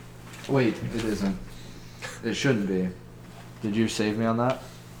 Wait, it isn't. It shouldn't be. Did you save me on that?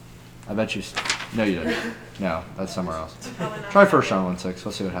 I bet you... No, you didn't. No, that's somewhere else. Try 1 John 1:6.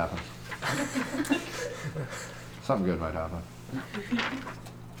 Let's see what happens. Something good might happen.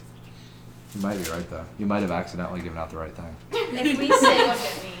 You might be right, though. You might have accidentally given out the right thing. If we say, look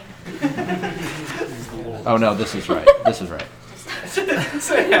at me. Oh, no, this is right. This is right.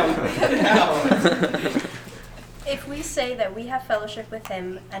 If we say that we have fellowship with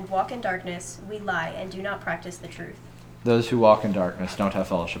him and walk in darkness, we lie and do not practice the truth. Those who walk in darkness don't have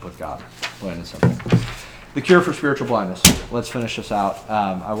fellowship with God. Plain and simple. The cure for spiritual blindness. Let's finish this out.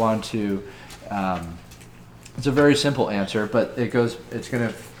 I want to... it's a very simple answer, but it's going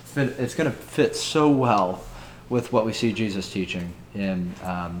to fit so well with what we see Jesus teaching in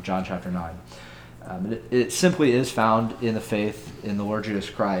John chapter 9. It simply is found in the faith in the Lord Jesus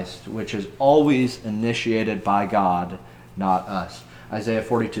Christ, which is always initiated by God, not us. Isaiah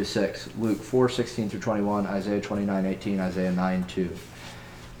 42:6, Luke 4:16 through 21, Isaiah 29:18, Isaiah 9:2.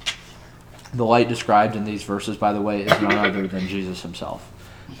 The light described in these verses, by the way, is none other than Jesus himself.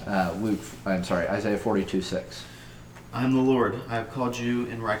 Isaiah 42:6. I am the Lord. I have called you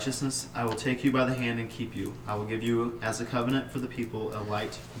in righteousness. I will take you by the hand and keep you. I will give you as a covenant for the people, a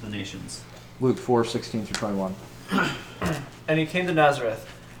light for the nations. Luke 4:16 through 21. And he came to Nazareth,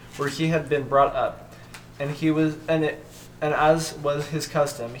 where he had been brought up, and as was his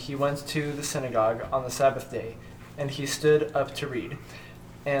custom, he went to the synagogue on the Sabbath day, and he stood up to read.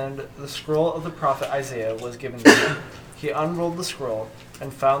 And the scroll of the prophet Isaiah was given to him. He unrolled the scroll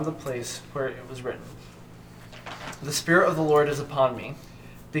and found the place where it was written, "The Spirit of the Lord is upon me,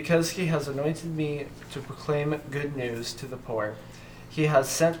 because he has anointed me to proclaim good news to the poor. He has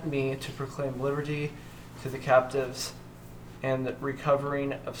sent me to proclaim liberty to the captives and the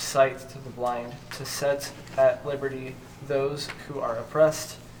recovering of sight to the blind, to set at liberty those who are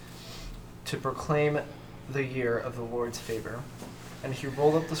oppressed, to proclaim the year of the Lord's favor." And he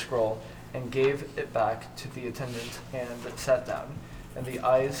rolled up the scroll and gave it back to the attendant and sat down. And the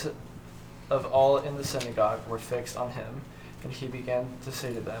eyes of all in the synagogue were fixed on him. And he began to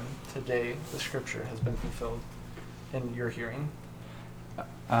say to them, "Today the scripture has been fulfilled in your hearing."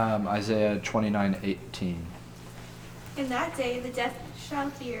 Isaiah 29:18. In that day the deaf shall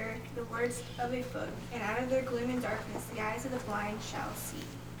hear the words of a book, and out of their gloom and darkness the eyes of the blind shall see.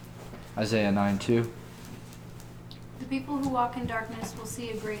 Isaiah 9:2. The people who walk in darkness will see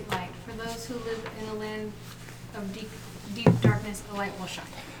a great light. For those who live in a land of deep darkness, a light will shine.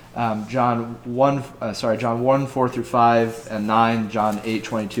 John 1:4-5 and 9, John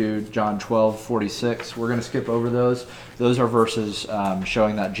 8:22, John 12:46. We're going to skip over those. Those are verses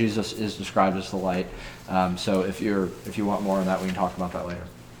showing that Jesus is described as the light. So if you want more on that, we can talk about that later.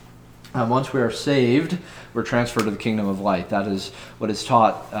 Once we are saved, we're transferred to the kingdom of light. That is what is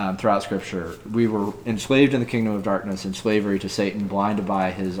taught throughout Scripture. We were enslaved in the kingdom of darkness, in slavery to Satan, blinded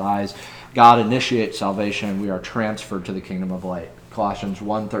by his eyes. God initiates salvation. We are transferred to the kingdom of light. Colossians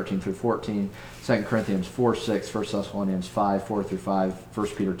 1:13-14, 2 Corinthians 4:6, 1 Thessalonians 5:4-5,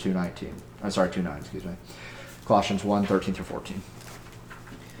 1 Peter 2:9, excuse me. Colossians 1:13-14.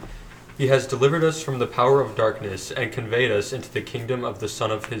 He has delivered us from the power of darkness and conveyed us into the kingdom of the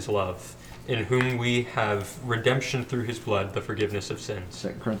Son of his love, in whom we have redemption through his blood, the forgiveness of sins.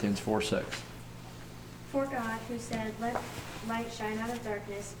 2 Corinthians 4:6. For God, who said, "Let light shine out of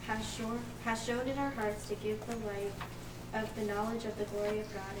darkness," has shown in our hearts to give the light of the knowledge of the glory of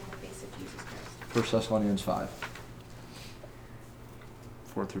God in the face of Jesus Christ. 1 Thessalonians 5,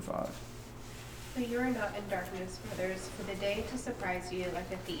 4-5. But you are not in darkness, brothers, for the day to surprise you like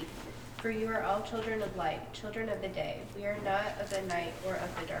a thief. For you are all children of light, children of the day. We are not of the night or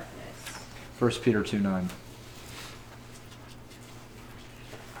of the darkness. 1 Peter 2:9.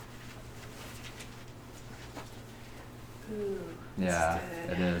 Ooh, Yeah,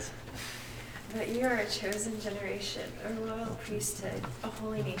 that's it is. But you are a chosen generation, a royal priesthood, a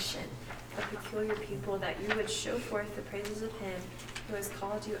holy nation, a peculiar people, that you would show forth the praises of him who has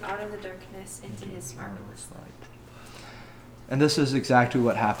called you out of the darkness into his marvelous light. And this is exactly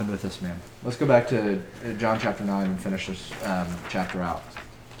what happened with this man. Let's go back to John chapter 9 and finish this chapter out.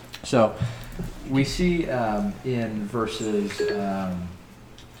 So we see in verses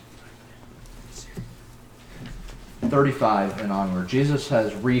 35 and onward, Jesus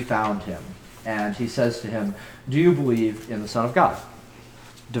has refound him. And he says to him, "Do you believe in the Son of God?"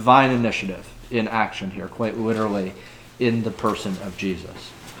 Divine initiative in action here, quite literally in the person of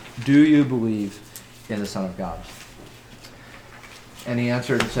Jesus. Do you believe in the Son of God? And he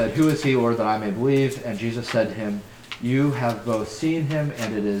answered and said, "Who is he, Lord, that I may believe?" And Jesus said to him, "You have both seen him,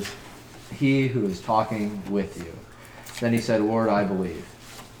 and it is he who is talking with you." Then he said, "Lord, I believe."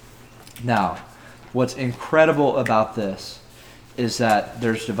 Now, what's incredible about this is that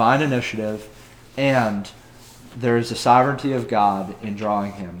there's divine initiative and there's the sovereignty of God in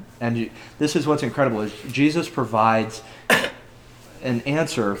drawing him. And this is what's incredible, is Jesus provides an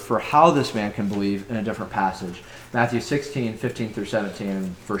answer for how this man can believe in a different passage. Matthew 16:15-17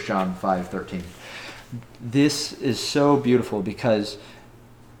 and 1 John 5:13. This is so beautiful because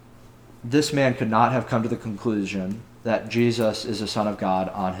this man could not have come to the conclusion that Jesus is the Son of God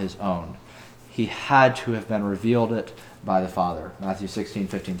on his own. He had to have been revealed it by the Father. Matthew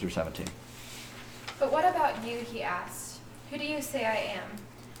 16:15-17. But what about you, he asked. Who do you say I am?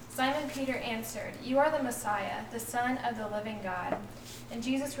 Simon Peter answered, You are the Messiah, the Son of the living God. And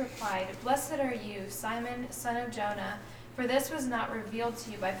Jesus replied, Blessed are you, Simon, son of Jonah, for this was not revealed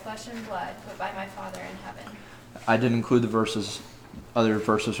to you by flesh and blood, but by my Father in heaven. I didn't include the verses. Other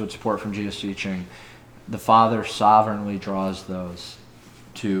verses would support from Jesus' teaching. The Father sovereignly draws those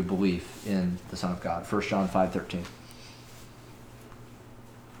to belief in the Son of God. 1 John 5:13.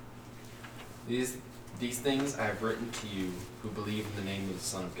 These things I have written to you who believe in the name of the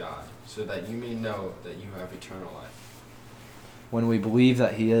Son of God, so that you may know that you have eternal life. When we believe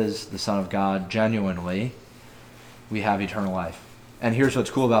that he is the Son of God genuinely, we have eternal life. And here's what's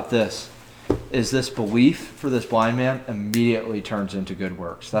cool about this, is this belief for this blind man immediately turns into good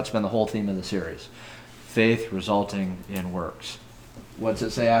works. That's been the whole theme of the series. Faith resulting in works. What's it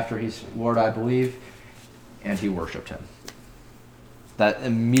say after he's, Lord, I believe? And he worshipped him. That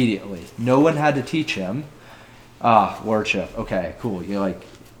immediately. No one had to teach him. Worship. Okay, cool. You're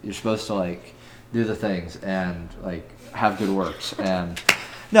supposed to do the things and have good works. And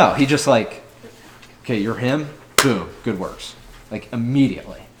no, he just okay, you're him. Boom, good works.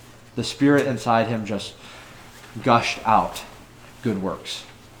 Immediately. The spirit inside him just gushed out good works.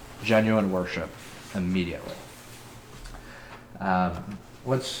 Genuine worship immediately.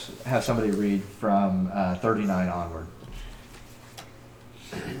 Let's have somebody read from 39 onward.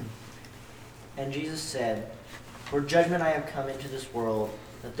 And Jesus said, For judgment I have come into this world,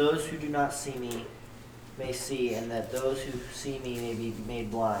 that those who do not see me may see, and that those who see me may be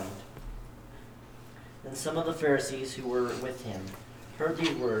made blind. Then some of the Pharisees who were with him heard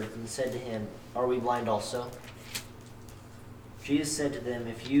these words and said to him, Are we blind also? Jesus said to them,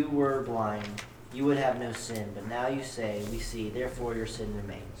 if you were blind, you would have no sin, but now you say, we see, therefore your sin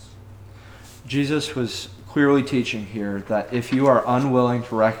remains. Jesus was clearly teaching here that if you are unwilling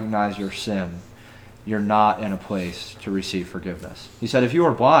to recognize your sin, you're not in a place to receive forgiveness. He said if you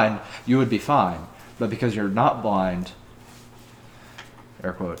were blind, you would be fine. But because you're not blind,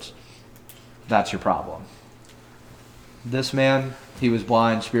 air quotes, that's your problem. This man, he was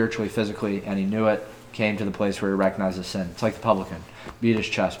blind spiritually, physically, and he knew it, came to the place where he recognized his sin. It's like the publican, beat his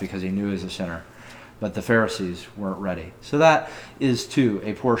chest because he knew he was a sinner. But the Pharisees weren't ready. So that is, too,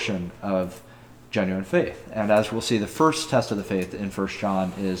 a portion of genuine faith. And as we'll see, the first test of the faith in 1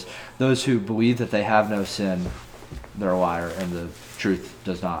 John is those who believe that they have no sin, they're a liar, and the truth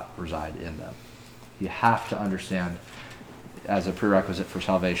does not reside in them. You have to understand, as a prerequisite for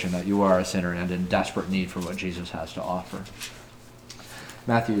salvation, that you are a sinner and in desperate need for what Jesus has to offer.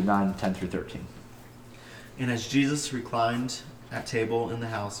 Matthew 9:10-13. And as Jesus reclined at table in the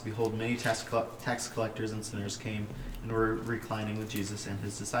house, behold, many tax collectors and sinners came and were reclining with Jesus and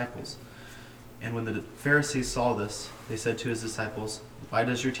his disciples. And when the Pharisees saw this, they said to his disciples, why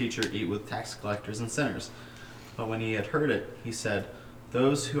does your teacher eat with tax collectors and sinners? But when he had heard it, he said,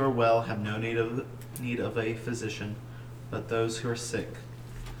 those who are well have no need of a physician, but those who are sick.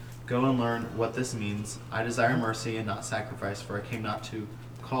 Go and learn what this means. I desire mercy and not sacrifice, for I came not to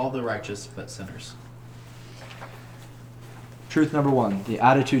call the righteous, but sinners. Truth number 1, the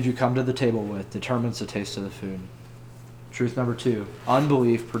attitude you come to the table with determines the taste of the food. Truth number 2,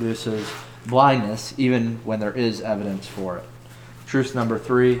 unbelief produces blindness even when there is evidence for it. Truth number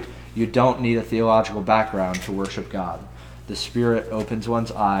 3, you don't need a theological background to worship God. The Spirit opens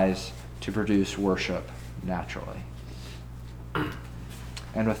one's eyes to produce worship naturally.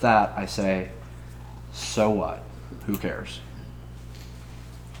 And with that, I say, so what? Who cares?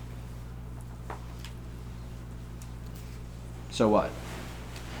 So what?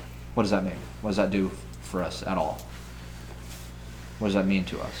 What does that mean? What does that do for us at all? What does that mean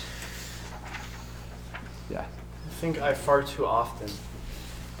to us? Yeah. I think I far too often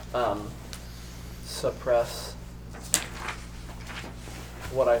suppress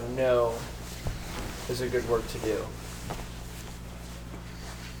what I know is a good work to do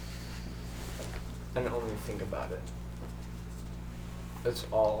and only think about it. It's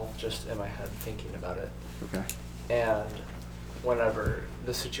all just in my head thinking about it. Okay. And whenever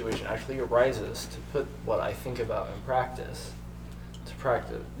the situation actually arises, to put what I think about in practice, to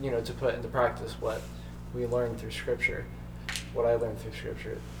put into practice what we learn through Scripture, what I learned through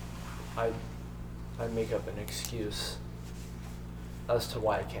Scripture, I make up an excuse as to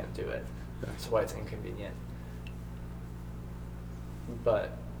why I can't do it, as to why it's inconvenient.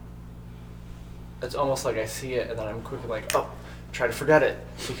 But it's almost like I see it and then I'm quickly like, oh, try to forget it,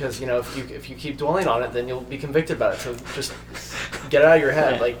 because if you keep dwelling on it, then you'll be convicted about it. So just get it out of your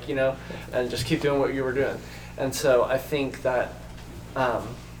head, and just keep doing what you were doing. And so I think that a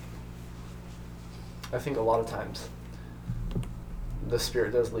lot of times the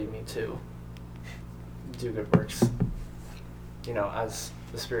Spirit does lead me to do good works, as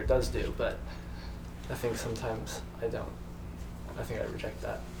the Spirit does do. But I think sometimes I don't. I think I reject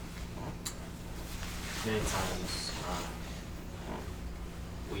that. Many times,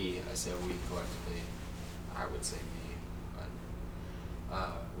 I say we collectively, I would say me,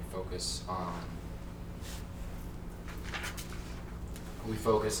 but we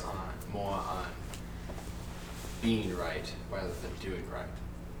focus more on being right rather than doing right.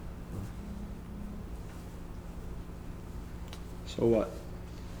 So what?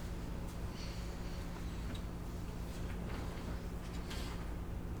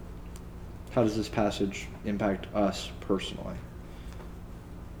 How does this passage impact us personally?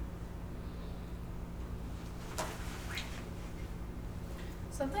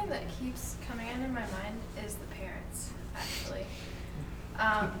 Something that keeps coming into my mind is the parents, actually.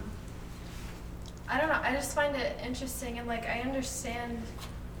 I don't know, I just find it interesting, and I understand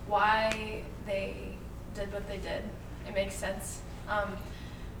why they did what they did. It makes sense.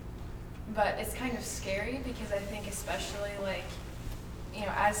 But it's kind of scary because I think especially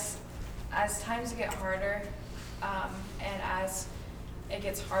as times get harder, and as it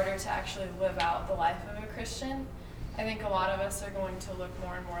gets harder to actually live out the life of a Christian, I think a lot of us are going to look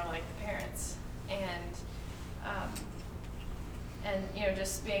more and more like the parents, and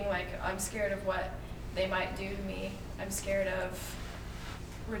just being like, I'm scared of what they might do to me. I'm scared of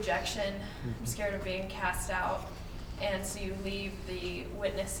rejection. I'm scared of being cast out, and so you leave the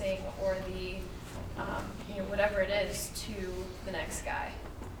witnessing or the whatever it is to the next guy.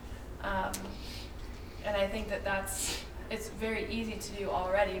 And I think it's very easy to do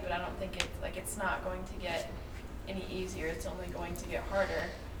already, but I don't think it's not going to get any easier. It's only going to get harder.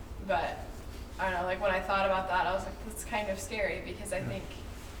 But I don't know, like when I thought about that, I was like, that's kind of scary because I think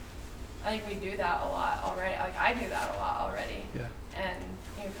we do that a lot already. Like I do that a lot already. Yeah. And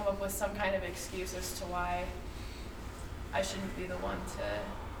you know, come up with some kind of excuse as to why I shouldn't be the one to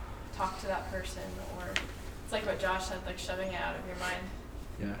talk to that person, or it's like what Josh said, like shoving it out of your mind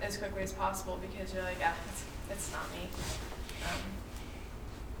as quickly as possible because you're like, it's not me.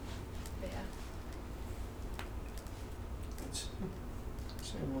 But yeah.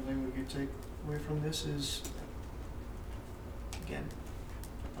 So one thing we could take away from this is, again,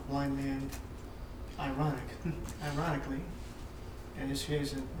 a blind man, ironically, in his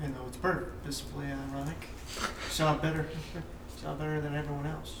case, and though it's purposefully ironic, saw better than everyone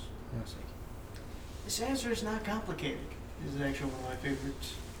else. Yeah. It's like, this answer is not complicated. This is actually one of my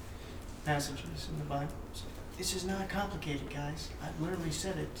favorite passages in the Bible. It's like, this is not complicated, guys. I've literally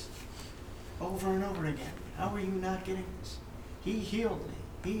said it over and over again. How are you not getting this? He healed me.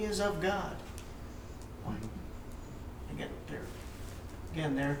 He is of God. Why?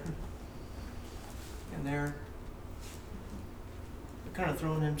 They're kind of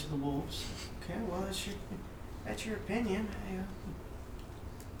throwing him to the wolves. Okay, well, that's your opinion. I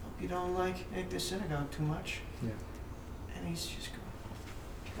hope you don't make this synagogue too much. Yeah. And he's just going.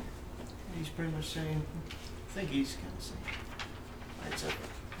 And he's pretty much saying, I think he's kind of saying, it's like,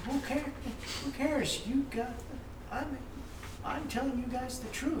 who cares? Who cares? I'm telling you guys the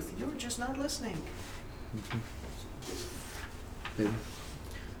truth. You're just not listening. Yeah.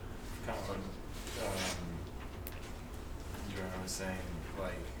 Kind of what Joanna was saying,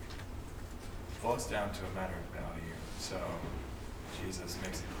 like, boils down to a matter of value. So Jesus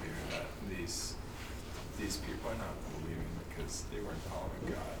makes it clear that these people are not believing because they weren't following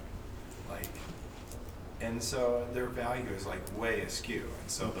God. Like, and so their value is like way askew. And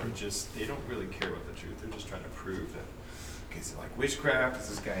so they don't really care about the truth. They're just trying to prove that, okay, so like witchcraft, is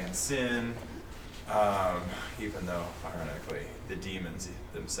this guy in sin? Even though, ironically, the demons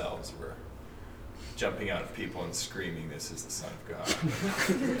themselves were jumping out of people and screaming, "This is the Son of God."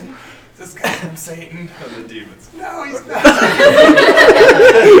 This guy from Satan? Or the demons? No, he's not.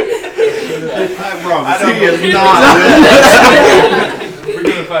 I promise, he is not. We're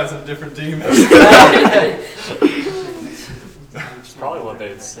gonna find some different demons. It's probably what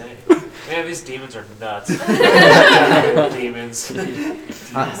they'd say. Man, these demons are nuts. Demons.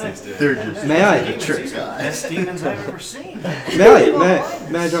 They're just. May I? Best demons I've ever seen. May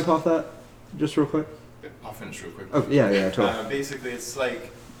I jump off that just real quick? I'll finish real quick. Oh, yeah, totally. Basically, it's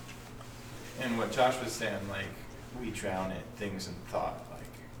like, and what Josh was saying, like, we drown in things in thought. Like,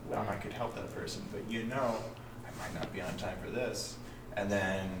 well, I could help that person, but I might not be on time for this. And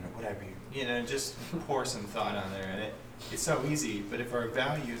then whatever, just pour some thought on there. And it's so easy, but if our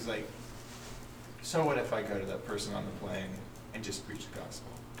value is like, so what if I go to that person on the plane and just preach the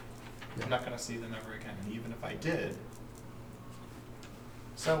gospel? I'm not going to see them ever again. And even if I did,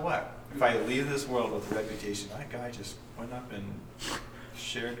 so what? If I leave this world with a reputation, that guy just went up and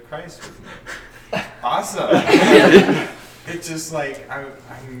shared Christ with me. Awesome. It's just like, I'm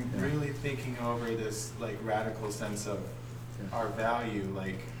really thinking over this like radical sense of our value.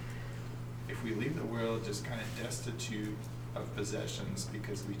 Like, if we leave the world just kind of destitute of possessions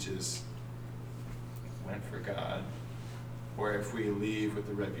because we just went for God, or if we leave with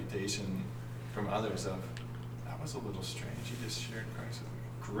the reputation from others of, that was a little strange, you just shared Christ with me.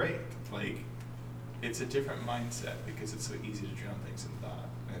 Great. Like, it's a different mindset because it's so easy to drown things in thought.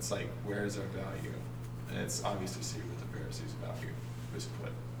 And it's like, where is our value? And it's obvious to see what the Pharisees' value was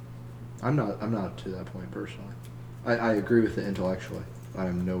put. I'm not to that point personally. I agree with it intellectually. I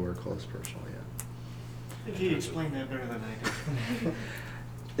am nowhere close personally yet. I think he explained that better than I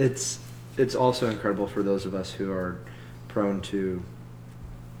did. It's also incredible for those of us who are prone to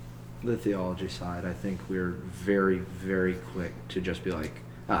the theology side. I think we're very, very quick to just be like,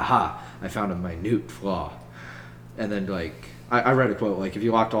 aha, I found a minute flaw. And then, like, I read a quote, like, if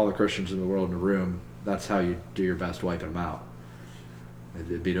you locked all the Christians in the world in a room, that's how you do your best wiping them out.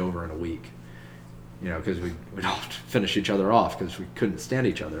 It'd be over in a week. Because we'd all finish each other off because we couldn't stand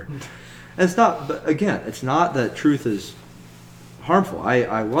each other. And it's not, but again, it's not that truth is harmful.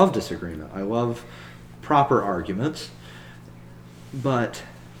 I love disagreement. I love proper arguments. But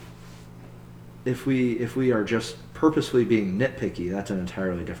if we are just purposely being nitpicky, that's an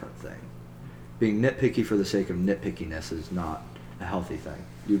entirely different thing. Being nitpicky for the sake of nitpickiness is not a healthy thing.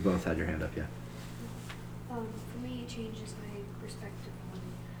 You both had your hand up, yeah. For me, it changes my perspective on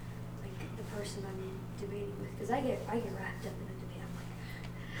the person I'm debating with, because I get wrapped up in a debate.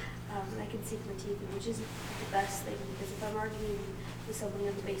 I'm like, I can sink my teeth in, which isn't the best thing, because if I'm arguing with someone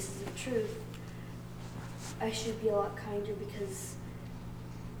on the basis of truth, I should be a lot kinder because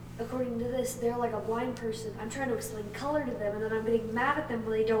according to this, they're like a blind person. I'm trying to explain color to them, and then I'm getting mad at them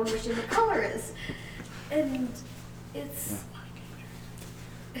when they don't understand what color is. And it's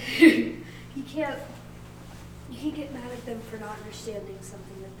you can't get mad at them for not understanding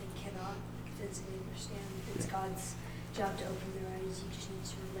something that they cannot physically understand. It's God's job to open their eyes. You just need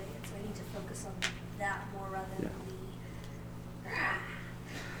to relay it. So I need to focus on that more rather than the.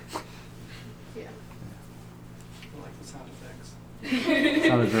 Yeah. I like the sound effects.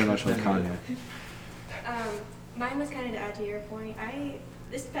 Sounded very much like Kanye. Mine was kind of to add to your point.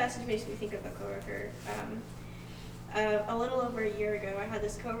 This passage makes me think of a coworker. A little over a year ago, I had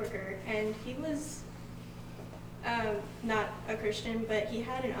this coworker, and he was not a Christian, but he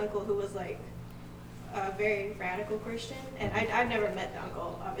had an uncle who was like a very radical Christian, and I've never met the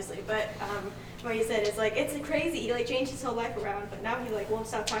uncle, obviously, but what he said is like, it's crazy. He like changed his whole life around, but now he like won't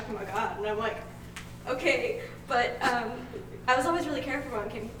stop talking about God, and I'm like, okay, but I was always really careful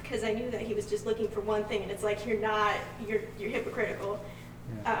around him because I knew that he was just looking for one thing, and it's like you're hypocritical,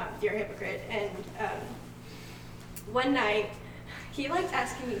 you're a hypocrite. And one night he liked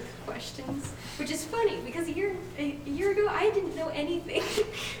asking me questions, which is funny because a year ago I didn't know anything,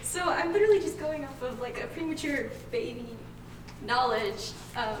 so I'm literally just going off of like a premature baby knowledge.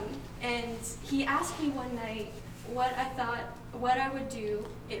 And he asked me one night what I would do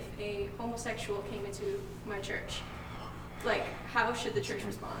if a homosexual came into my church. Like, how should the church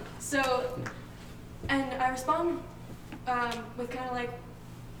respond? So, and I respond with kind of like,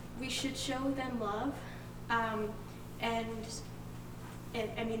 we should show them love, and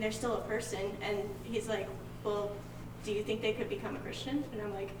I mean, they're still a person. And he's like, well, do you think they could become a Christian? And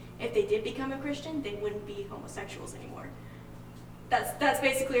I'm like, if they did become a Christian, they wouldn't be homosexuals anymore. That's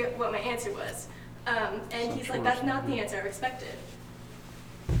basically what my answer was. And he's like, that's not the answer I expected.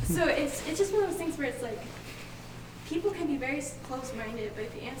 So it's just one of those things where it's like, people can be very close-minded, but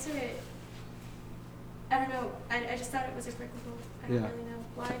if you answer it, I don't know, I just thought it was applicable. I don't really know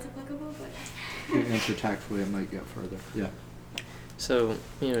why it's applicable, but... If you answer tactfully, it might get further. Yeah. So,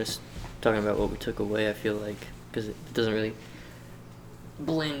 just talking about what we took away, I feel like, because it doesn't really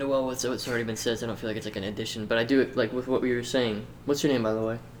blend well with what's already been said, so I don't feel like it's like an addition, but I do, like, with what we were saying. What's your name, by the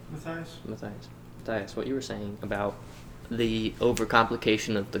way? Matthias. Matthias, what you were saying about the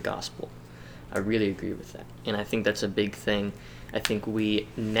overcomplication of the gospel. I really agree with that. And I think that's a big thing. I think we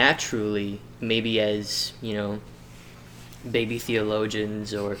naturally, maybe as, baby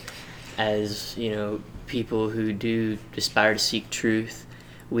theologians or as, people who do aspire to seek truth,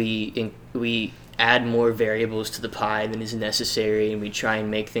 we add more variables to the pie than is necessary, and we try and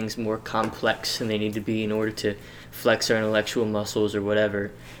make things more complex than they need to be in order to flex our intellectual muscles or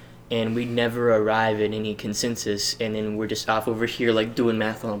whatever. And we never arrive at any consensus, and then we're just off over here like doing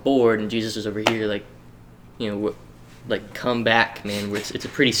math on a board, and Jesus is over here like, come back, man. It's a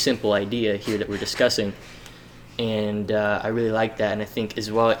pretty simple idea here that we're discussing, and I really like that. And I think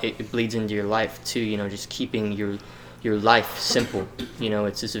as well it bleeds into your life too. Just keeping your life simple.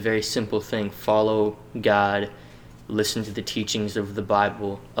 It's just a very simple thing. Follow God, listen to the teachings of the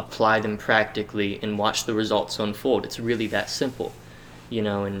Bible, apply them practically, and watch the results unfold. It's really that simple.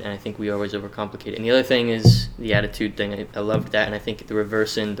 And I think we always overcomplicate it. And the other thing is the attitude thing. I loved that, and I think the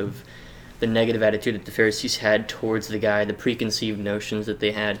reverse end of the negative attitude that the Pharisees had towards the guy, the preconceived notions that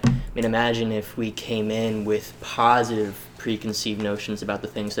they had. I mean, imagine if we came in with positive preconceived notions about the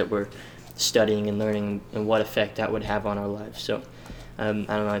things that we're studying and learning, and what effect that would have on our lives. So, I don't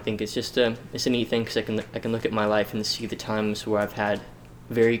know. I think it's just it's a neat thing because I can look at my life and see the times where I've had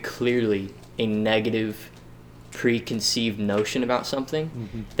very clearly a negative preconceived notion about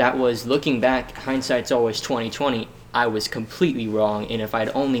something that was, looking back, hindsight's always 20/20. I was completely wrong, and if I'd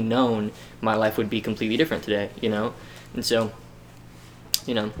only known, my life would be completely different today. And so,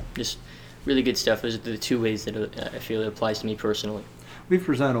 just really good stuff. Those are the two ways that I feel it applies to me personally. We've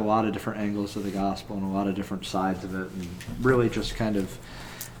presented a lot of different angles of the gospel and a lot of different sides of it, and really just kind of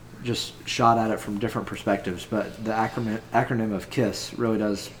shot at it from different perspectives. But the acronym of KISS really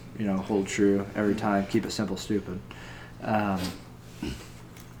does hold true every time. Keep it simple, stupid.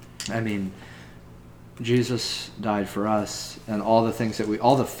 Jesus died for us, and all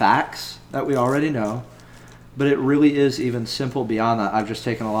the facts that we already know, but it really is even simple beyond that. I've just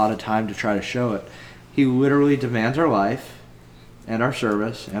taken a lot of time to try to show it. He literally demands our life and our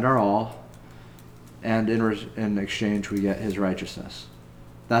service and our all, and in exchange we get his righteousness.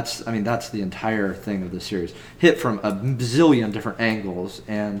 That's the entire thing of the series, hit from a bazillion different angles,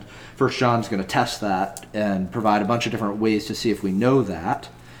 and First John's going to test that and provide a bunch of different ways to see if we know that.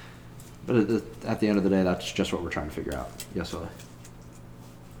 But at the end of the day, that's just what we're trying to figure out. Yes, Ollie?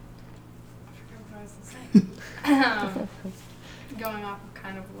 Going off of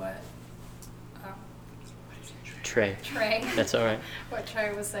kind of what Trey. That's all right. What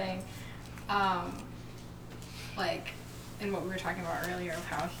Trey was saying, like, and what we were talking about earlier of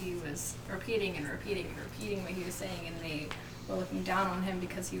how he was repeating and repeating and repeating what he was saying, and they were looking down on him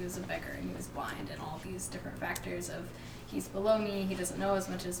because he was a beggar and he was blind, and all these different factors of he's below me, he doesn't know as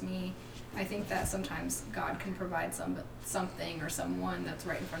much as me. I think that sometimes God can provide something or someone that's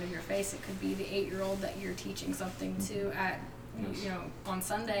right in front of your face. It could be the 8-year-old that you're teaching something to at, on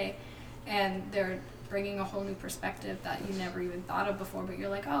Sunday, and they're bringing a whole new perspective that you never even thought of before, but you're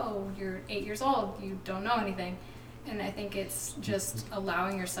like, oh, you're 8 years old, you don't know anything. And I think it's just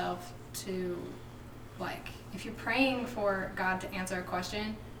allowing yourself to, like, if you're praying for God to answer a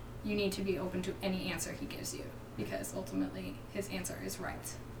question, you need to be open to any answer he gives you, because ultimately his answer is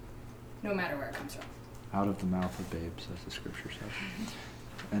right, no matter where it comes from. Out of the mouth of babes, as the scripture says.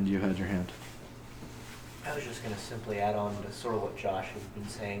 And you had your hand. I was just going to simply add on to sort of what Josh has been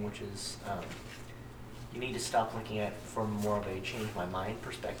saying, which is you need to stop looking at it from more of a change my mind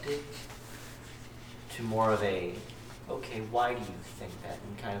perspective to more of a, okay, why do you think that?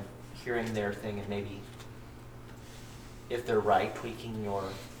 And kind of hearing their thing and maybe, if they're right, tweaking your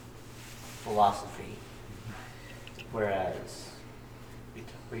philosophy. Whereas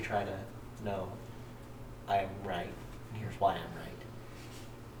we try to know, I am right, and here's why I'm right.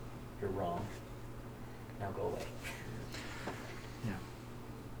 You're wrong. Now go away. Yeah.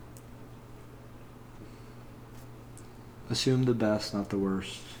 Assume the best, not the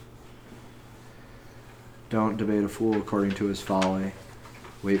worst. Don't debate a fool according to his folly.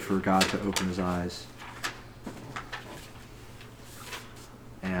 Wait for God to open his eyes.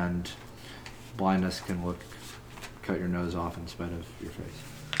 And blindness can cut your nose off in spite of your face.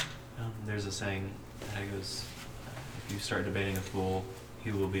 There's a saying that goes, if you start debating a fool,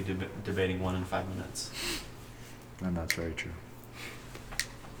 he will be debating one in 5 minutes. And that's very true.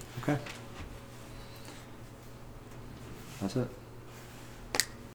 Okay. That's it.